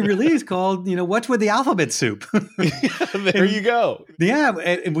already released called, What's with the Alphabet Soup? There you go. Yeah,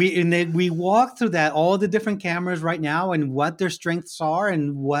 we walk through that, all the different cameras right now and what their strengths are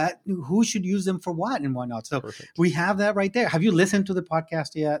and who should use them for what and whatnot. So we have that right there. Have you listened to the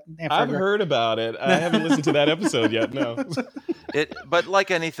podcast yet? I've heard about it. I haven't listened to that episode yet, no. But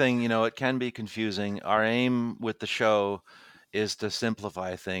like anything, it can be confusing. Our aim with the show is to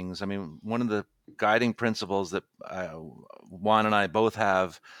simplify things. I mean, one of the guiding principles that Juan and I both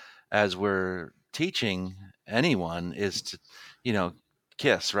have as we're teaching anyone is to,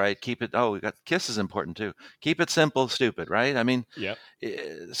 KISS, right? Keep it. Oh, we got KISS is important too. Keep it simple, stupid, right? I mean, Yep.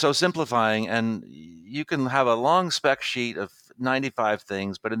 So simplifying, and you can have a long spec sheet of 95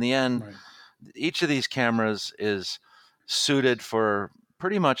 things, but in the end, each of these cameras is suited for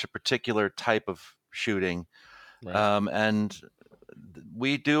pretty much a particular type of shooting. And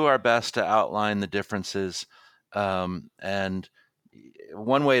we do our best to outline the differences. And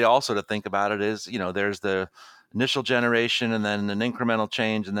one way also to think about it is, there's the initial generation and then an incremental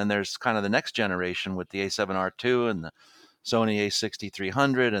change. And then there's kind of the next generation with the A7R2 and the Sony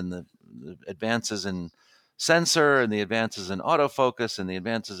A6300 and the advances in sensor and the advances in autofocus and the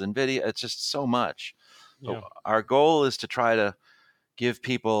advances in video. It's just so much. Yeah. Our goal is to try to give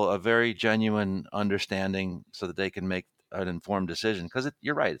people a very genuine understanding so that they can make an informed decision. Because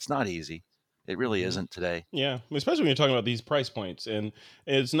you're right, it's not easy. It really isn't today. Yeah, especially when you're talking about these price points, and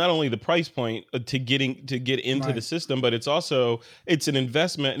it's not only the price point to get into the system, but it's an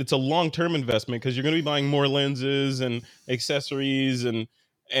investment. It's a long-term investment because you're going to be buying more lenses and accessories, and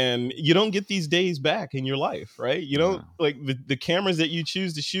you don't get these days back in your life, right? You don't like the cameras that you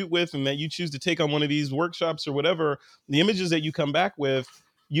choose to shoot with and that you choose to take on one of these workshops or whatever. The images that you come back with,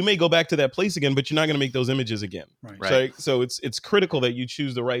 you may go back to that place again, but you're not going to make those images again. Right. So it's critical that you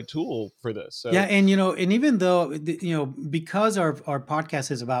choose the right tool for this. So. Yeah. And, and even though, because our podcast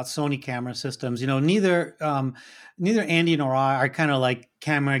is about Sony camera systems, neither Andy nor I are kind of like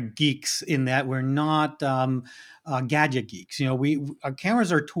camera geeks in that we're not gadget geeks. Our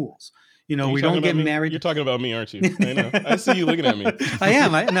cameras are tools. We don't get married. You're talking about me, aren't you? I know. I see you looking at me. I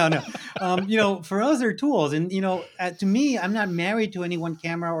am. No. For us, they're tools. And, to me, I'm not married to any one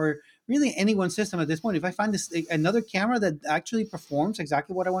camera or really any one system at this point. If I find another camera that actually performs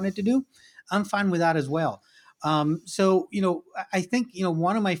exactly what I wanted to do, I'm fine with that as well. So, I think,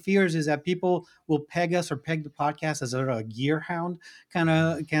 one of my fears is that people will peg us or peg the podcast as a gear hound kind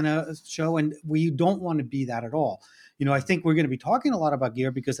of show. And we don't want to be that at all. I think we're going to be talking a lot about gear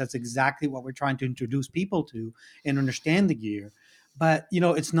because that's exactly what we're trying to introduce people to and understand the gear. But,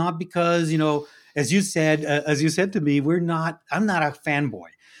 it's not because, as you said to me, I'm not a fanboy.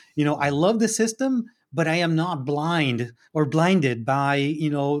 I love the system, but I am not blind or blinded by,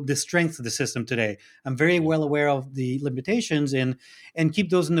 the strength of the system today. I'm very well aware of the limitations and keep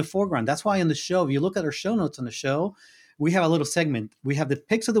those in the foreground. That's why in the show, if you look at our show notes on the show, we have a little segment. We have the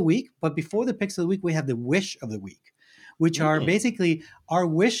picks of the week, but before the picks of the week, we have the wish of the week, which are basically our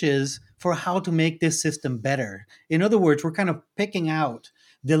wishes for how to make this system better. In other words, we're kind of picking out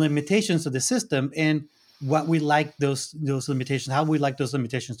the limitations of the system and what we like those limitations, how we like those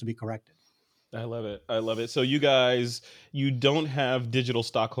limitations to be corrected. I love it. So you guys, you don't have digital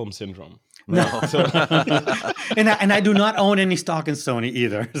Stockholm syndrome. No. and I do not own any stock in Sony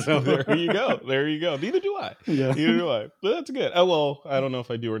either. So there you go. Neither do I. Yeah. Neither do I. But that's good. Oh, well, I don't know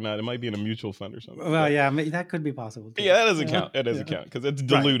if I do or not. It might be in a mutual fund or something. Well, yeah, that could be possible too. Yeah, that doesn't count. That doesn't count because it's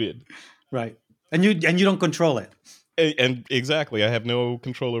diluted. Right. And you don't control it. And exactly. I have no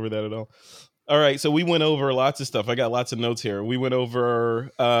control over that at all. All right, so we went over lots of stuff. I got lots of notes here. We went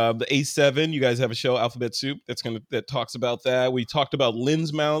over the A7. You guys have a show, Alphabet Soup, that talks about that. We talked about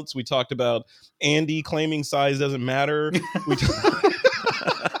lens mounts. We talked about Andy claiming size doesn't matter.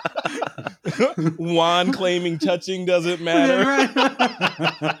 Juan claiming touching doesn't matter.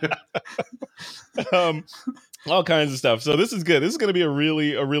 All kinds of stuff. So this is good. This is going to be a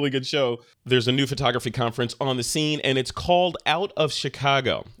really good show. There's a new photography conference on the scene, and it's called Out of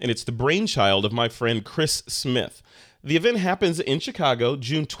Chicago, and it's the brainchild of my friend Chris Smith. The event happens in Chicago,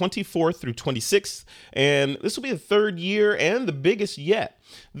 June 24th through 26th, and this will be the third year and the biggest yet.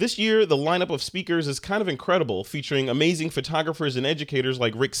 This year, the lineup of speakers is kind of incredible, featuring amazing photographers and educators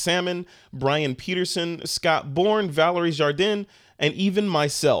like Rick Salmon, Brian Peterson, Scott Bourne, Valerie Jardin, and even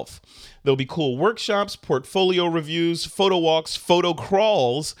myself. There'll be cool workshops, portfolio reviews, photo walks, photo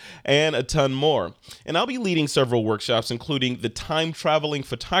crawls, and a ton more. And I'll be leading several workshops, including the time-traveling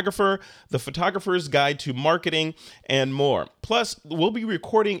photographer, the photographer's guide to marketing, and more. Plus, we'll be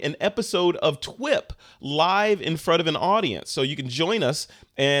recording an episode of TWiP live in front of an audience, so you can join us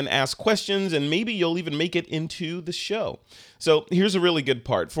and ask questions, and maybe you'll even make it into the show. So here's a really good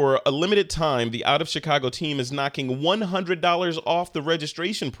part. For a limited time, the Out of Chicago team is knocking $100 off the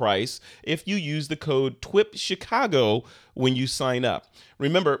registration price if you use the code TWiPChicago when you sign up.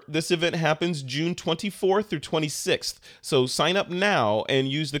 Remember, this event happens June 24th through 26th. So sign up now and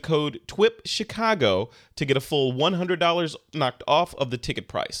use the code TWiPChicago to get a full $100 knocked off of the ticket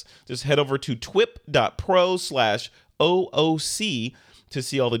price. Just head over to twip.pro/OCH TWiP.pro/OOC to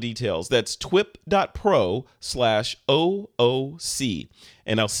see all the details. That's TWiP.pro/OOC.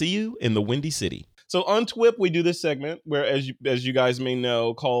 And I'll see you in the Windy City. So on TWiP, we do this segment where, as you guys may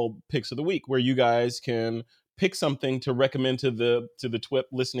know, called Picks of the Week, where you guys can pick something to recommend to the TWiP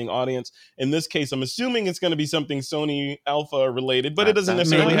listening audience. In this case, I'm assuming it's going to be something Sony Alpha related, but it doesn't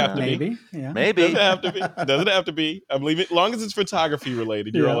necessarily have to be. Maybe. Doesn't have to be. Doesn't have to be. I'm leaving. As long as it's photography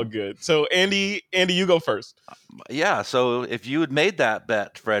related, you're all good. So Andy, you go first. Yeah. So if you had made that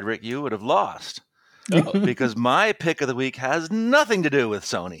bet, Frederick, you would have lost because my pick of the week has nothing to do with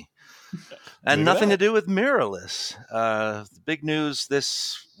Sony and nothing to do with mirrorless. The big news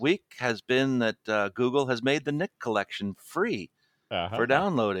this week has been that Google has made the Nick collection free for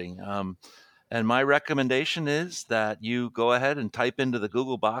downloading. And my recommendation is that you go ahead and type into the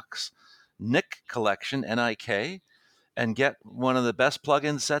Google box Nick collection, N-I-K, and get one of the best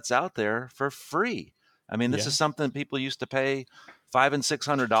plugin sets out there for free. I mean, this is something people used to pay $500 and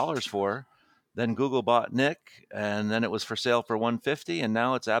 $600 for. Then Google bought Nick, and then it was for sale for $150, and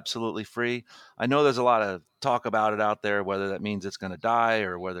now it's absolutely free. I know there's a lot of talk about it out there, whether that means it's going to die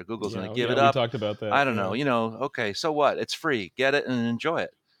or whether Google's going to give it up. We talked about that. I don't know. Okay, so what? It's free. Get it and enjoy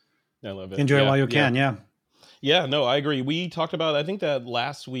it. I love it. Enjoy it while you can, Yeah, no, I agree. We talked about, I think that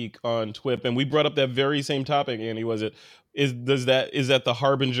last week on TWiP, and we brought up that very same topic, Andy. Is that the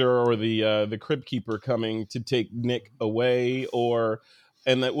harbinger or the crib keeper coming to take Nick away, what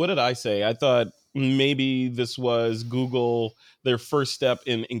did I say? I thought maybe this was Google, their first step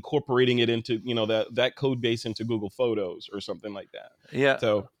in incorporating it into, that code base into Google Photos or something like that. Yeah.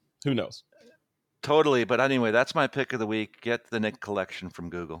 So who knows? Totally. But anyway, that's my pick of the week. Get the Nick collection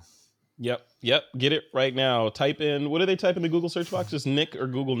from Google. Yep. Get it right now. Type in, what do they type in the Google search box? Just Nick or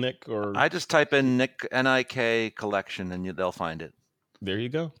Google Nick or? I just type in Nick, N-I-K collection and they'll find it. There you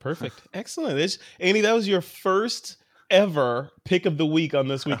go. Perfect. Excellent. Andy, that was your first ever pick of the week on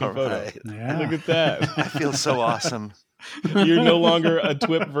This Week in Photo. Right. Yeah. Look at that. I feel so awesome. You're no longer a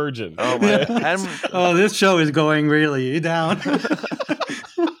TWiP virgin. Oh my! This show is going really down.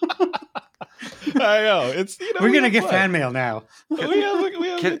 I know. It's we're gonna get fan mail now. We have a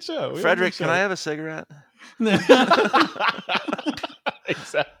good show. Frederick, can I have a cigarette?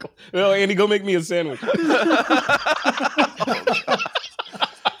 Exactly. Well, Andy, go make me a sandwich.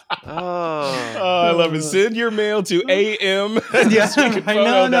 I love it. Send your mail to AM. No.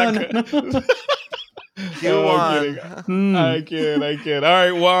 You won. I can't. All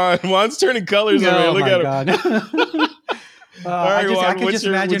right, Juan's turning colors already. Look at him. I can just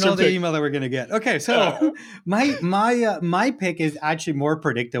imagine all the email that we're gonna get. Okay, so my pick is actually more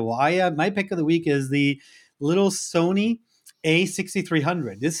predictable. My pick of the week is the little Sony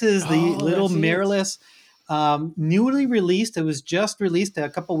A6300. This is the little mirrorless, newly released. It was just released a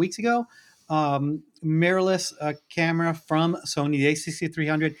couple weeks ago. Mirrorless camera from Sony, the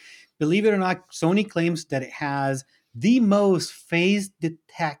A6300. Believe it or not, Sony claims that it has the most phase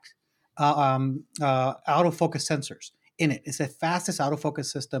detect autofocus sensors in it. It's the fastest autofocus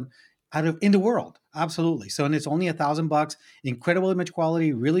system in the world. Absolutely. So, and it's only $1,000. Incredible image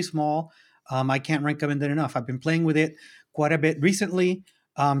quality, really small. I can't recommend it enough. I've been playing with it quite a bit recently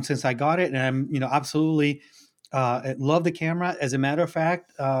since I got it, and I'm absolutely love the camera. As a matter of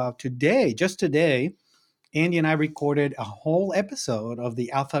fact, just today, Andy and I recorded a whole episode of the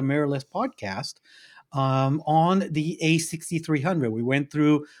AlphaMirrorless podcast on the A6300. We went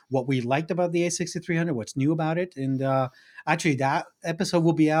through what we liked about the A6300, what's new about it, and actually that episode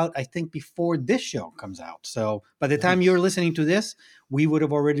will be out, I think, before this show comes out. So by the time you're listening to this, we would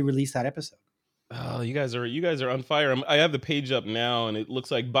have already released that episode. Oh, you guys are on fire. I have the page up now, and it looks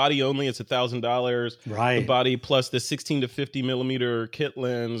like body only. It's $1,000. Right. The body plus the 16 to 50 millimeter kit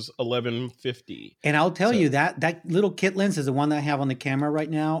lens, $1,150. And I'll tell you that little kit lens is the one that I have on the camera right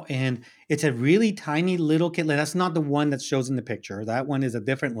now, and it's a really tiny little kit lens. That's not the one that shows in the picture. That one is a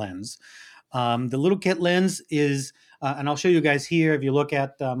different lens. The little kit lens is, and I'll show you guys here. If you look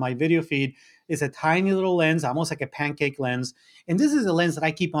at my video feed, it's a tiny little lens, almost like a pancake lens. And this is a lens that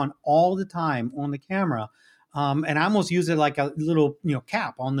I keep on all the time on the camera. And I almost use it like a little,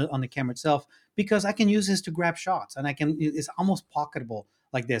 cap on the camera itself, because I can use this to grab shots, and it's almost pocketable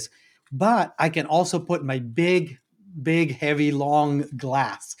like this. But I can also put my big, heavy, long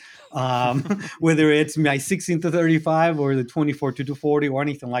glass, whether it's my 16 to 35 or the 24 to 40 or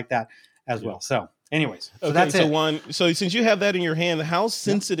anything like that as well. So anyways, that's it. So since you have that in your hand, how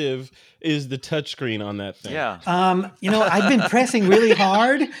sensitive is the touchscreen on that thing? Yeah. I've been pressing really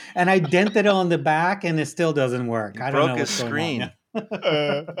hard, and I dented on the back, and it still doesn't work. I don't know what's his screen.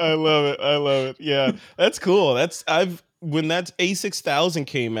 I love it. Yeah, that's cool. when that A6000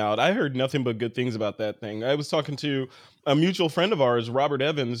 came out, I heard nothing but good things about that thing. I was talking to a mutual friend of ours, Robert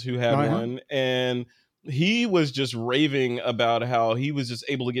Evans, who had one, and he was just raving about how he was just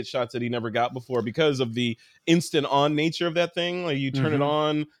able to get shots that he never got before because of the instant on nature of that thing. Like, you turn it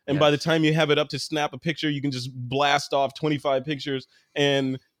on, and by the time you have it up to snap a picture, you can just blast off 25 pictures,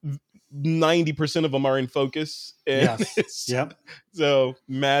 and 90% of them are in focus. And so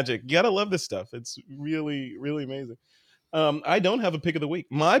magic. You gotta love this stuff. It's really, really amazing. I don't have a pick of the week.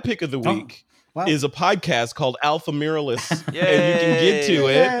 My pick of the week is a podcast called AlphaMirrorless. And you can get to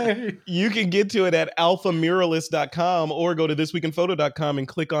it. You can get to it at alphamirrorless.com or go to thisweekinphoto.com and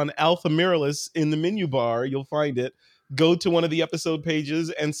click on AlphaMirrorless in the menu bar. You'll find it. Go to one of the episode pages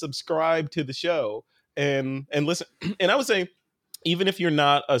and subscribe to the show and listen. And I would say, even if you're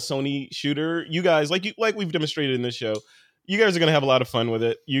not a Sony shooter, you guys, like we've demonstrated in this show, you guys are going to have a lot of fun with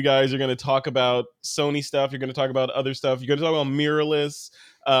it. You guys are going to talk about Sony stuff. You're going to talk about other stuff. You're going to talk about mirrorless.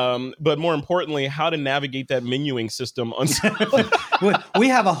 But more importantly, how to navigate that menuing system on Sony. We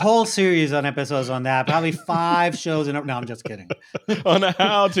have a whole series on episodes on that. Probably 5 shows. No, I'm just kidding. On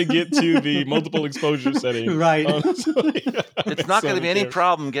how to get to the multiple exposure setting. Right. It's not going to be any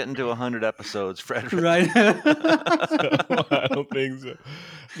problem getting to 100 episodes, Frederick. Right. I don't think so.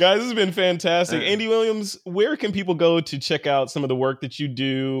 Guys, this has been fantastic. Andy Williams, where can people go to check out some of the work that you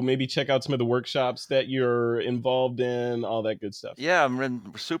do? Maybe check out some of the workshops that you're involved in, all that good stuff. Yeah,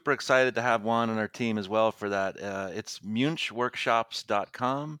 I'm super excited to have Juan on our team as well for that. It's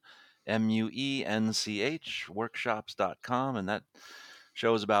munchworkshops.com, MUENCH, workshops.com, and that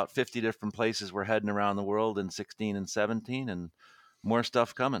shows about 50 different places we're heading around the world in 16 and 17, and more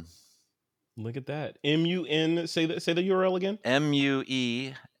stuff coming. Look at that. MUN, say the URL again.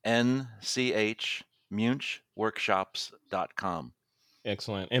 MUENCH, munchworkshops.com.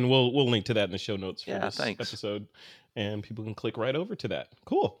 Excellent. And we'll link to that in the show notes for this episode. And people can click right over to that.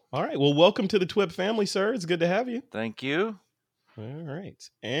 Cool. All right. Well, welcome to the TWiP family, sir. It's good to have you. Thank you. All right.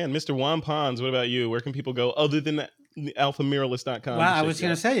 And Mr. Juan Pons, what about you? Where can people go other than alphamirrorless.com? Well, I was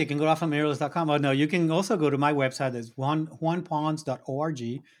going to say, you can go to alphamirrorless.com. Oh, no, you can also go to my website. That's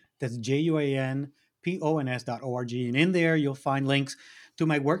juanpons.org. That's JUANPONS.org. And in there, you'll find links to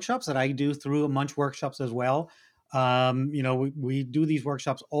my workshops that I do through Munch Workshops as well. We do these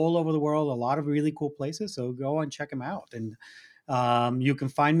workshops all over the world, a lot of really cool places. So go and check them out. And you can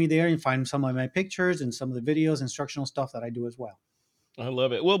find me there and find some of my pictures and some of the videos, instructional stuff that I do as well. I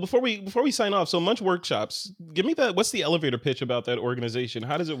love it. Well, before we sign off, so Munch Workshops, give me that. What's the elevator pitch about that organization?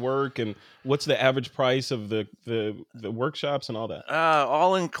 How does it work, and what's the average price of the workshops and all that?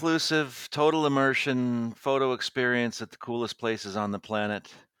 All inclusive, total immersion, photo experience at the coolest places on the planet.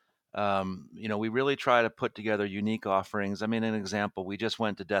 We really try to put together unique offerings. I mean, an example, we just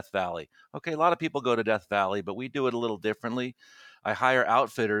went to Death Valley. Okay, a lot of people go to Death Valley, but we do it a little differently. I hire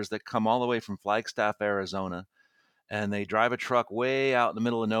outfitters that come all the way from Flagstaff, Arizona, and they drive a truck way out in the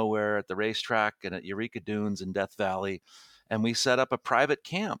middle of nowhere at the racetrack and at Eureka Dunes in Death Valley. And we set up a private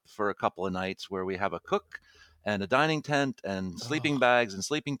camp for a couple of nights where we have a cook and a dining tent and sleeping bags and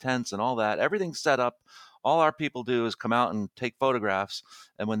sleeping tents and all that. Everything's set up. All our people do is come out and take photographs.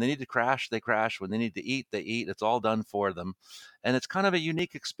 And when they need to crash, they crash. When they need to eat, they eat. It's all done for them. And it's kind of a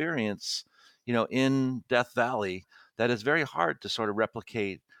unique experience, in Death Valley that is very hard to sort of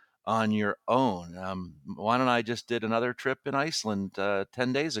replicate on your own. Juan and I just did another trip in Iceland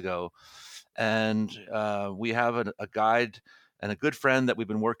 10 days ago. And we have a guide and a good friend that we've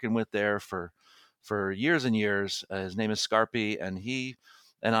been working with there for years and years. His name is Scarpi, and he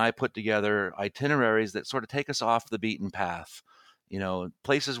and I put together itineraries that sort of take us off the beaten path,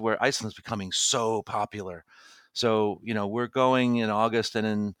 places where Iceland's becoming so popular. So, we're going in August and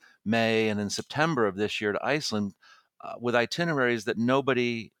in May and in September of this year to Iceland with itineraries that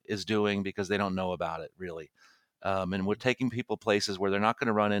nobody is doing because they don't know about it, really. And we're taking people places where they're not going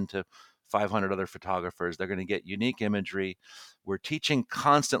to run into 500 other photographers. They're going to get unique imagery. We're teaching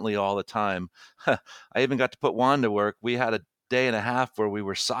constantly all the time. I even got to put Juan to work. We had a day and a half where we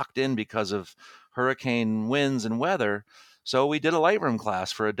were socked in because of hurricane winds and weather. So we did a Lightroom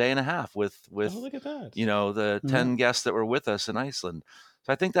class for a day and a half with look at that. The 10 guests that were with us in Iceland.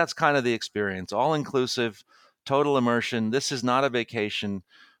 So I think that's kind of the experience, all inclusive, total immersion. This is not a vacation.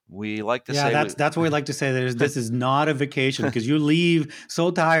 We like to say that's what we like to say. This is not a vacation, because you leave so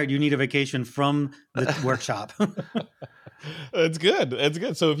tired you need a vacation from the workshop. That's good. That's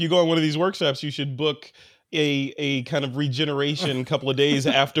good. So if you go on one of these workshops, you should book a kind of regeneration couple of days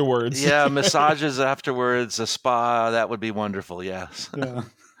afterwards. Yeah, massages afterwards, a spa. That would be wonderful. Yes. Yeah.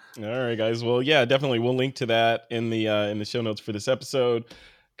 All right, guys. Well, yeah, definitely. We'll link to that in the show notes for this episode.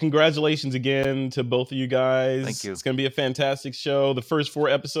 congratulations again to both of you guys. Thank you. It's going to be a fantastic show. The first 4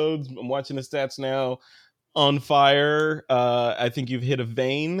 episodes, I'm watching the stats now, on fire. I think you've hit a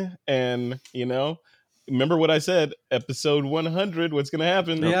vein, and remember what I said, episode 100, what's going to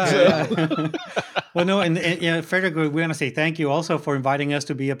happen. Yeah. Well, no, and Frederick, we want to say thank you also for inviting us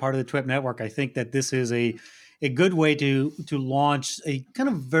to be a part of the TWiP network. I think that this is a good way to launch a kind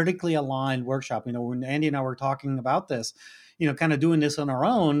of vertically aligned workshop. When Andy and I were talking about this, kind of doing this on our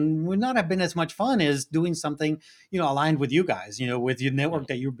own would not have been as much fun as doing something, aligned with you guys, with your network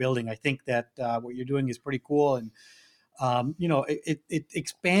that you're building. I think that what you're doing is pretty cool. And, it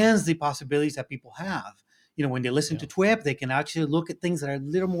expands the possibilities that people have. When they listen to TWiP, they can actually look at things that are a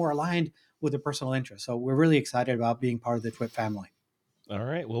little more aligned with their personal interests. So we're really excited about being part of the TWiP family. All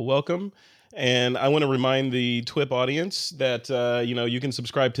right. Well, welcome. And I want to remind the TWiP audience that, you can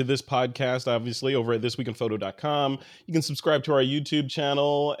subscribe to this podcast, obviously, over at thisweekinphoto.com. You can subscribe to our YouTube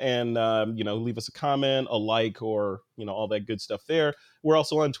channel and, leave us a comment, a like, or, all that good stuff there. We're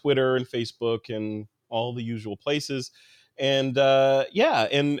also on Twitter and Facebook and all the usual places. And,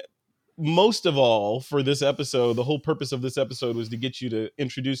 and most of all, for this episode, the whole purpose of this episode was to get you to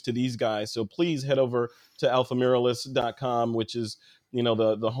introduce to these guys. So please head over to AlphaMirrorless.com, which is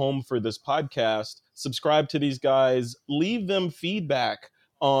the home for this podcast. Subscribe to these guys. Leave them feedback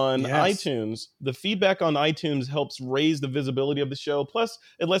on iTunes. The feedback on iTunes helps raise the visibility of the show. Plus,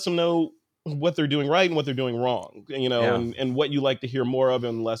 it lets them know what they're doing right and what they're doing wrong, and what you like to hear more of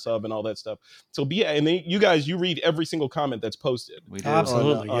and less of and all that stuff. So you guys, you read every single comment that's posted. We do.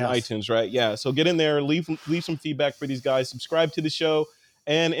 Absolutely, on iTunes, right? Yeah. So get in there, leave some feedback for these guys, subscribe to the show,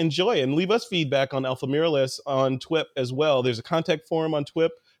 and enjoy. And leave us feedback on AlphaMirrorless on TWiP as well. There's a contact form on TWiP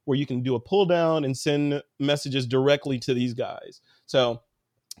where you can do a pull down and send messages directly to these guys. So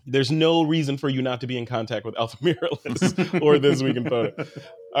there's no reason for you not to be in contact with AlphaMirrorless or This Week in Photo.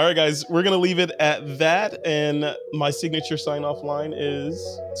 All right, guys, we're going to leave it at that. And my signature sign-off line is,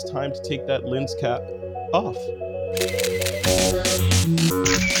 it's time to take that lens cap off.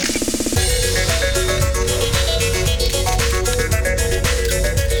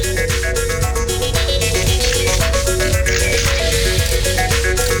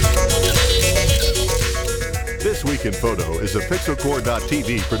 This Week in Photo is a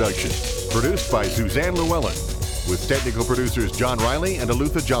Pixelcore.tv production, produced by Suzanne Llewellyn, with technical producers John Riley and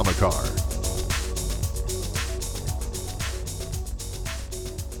Alutha Jamakar.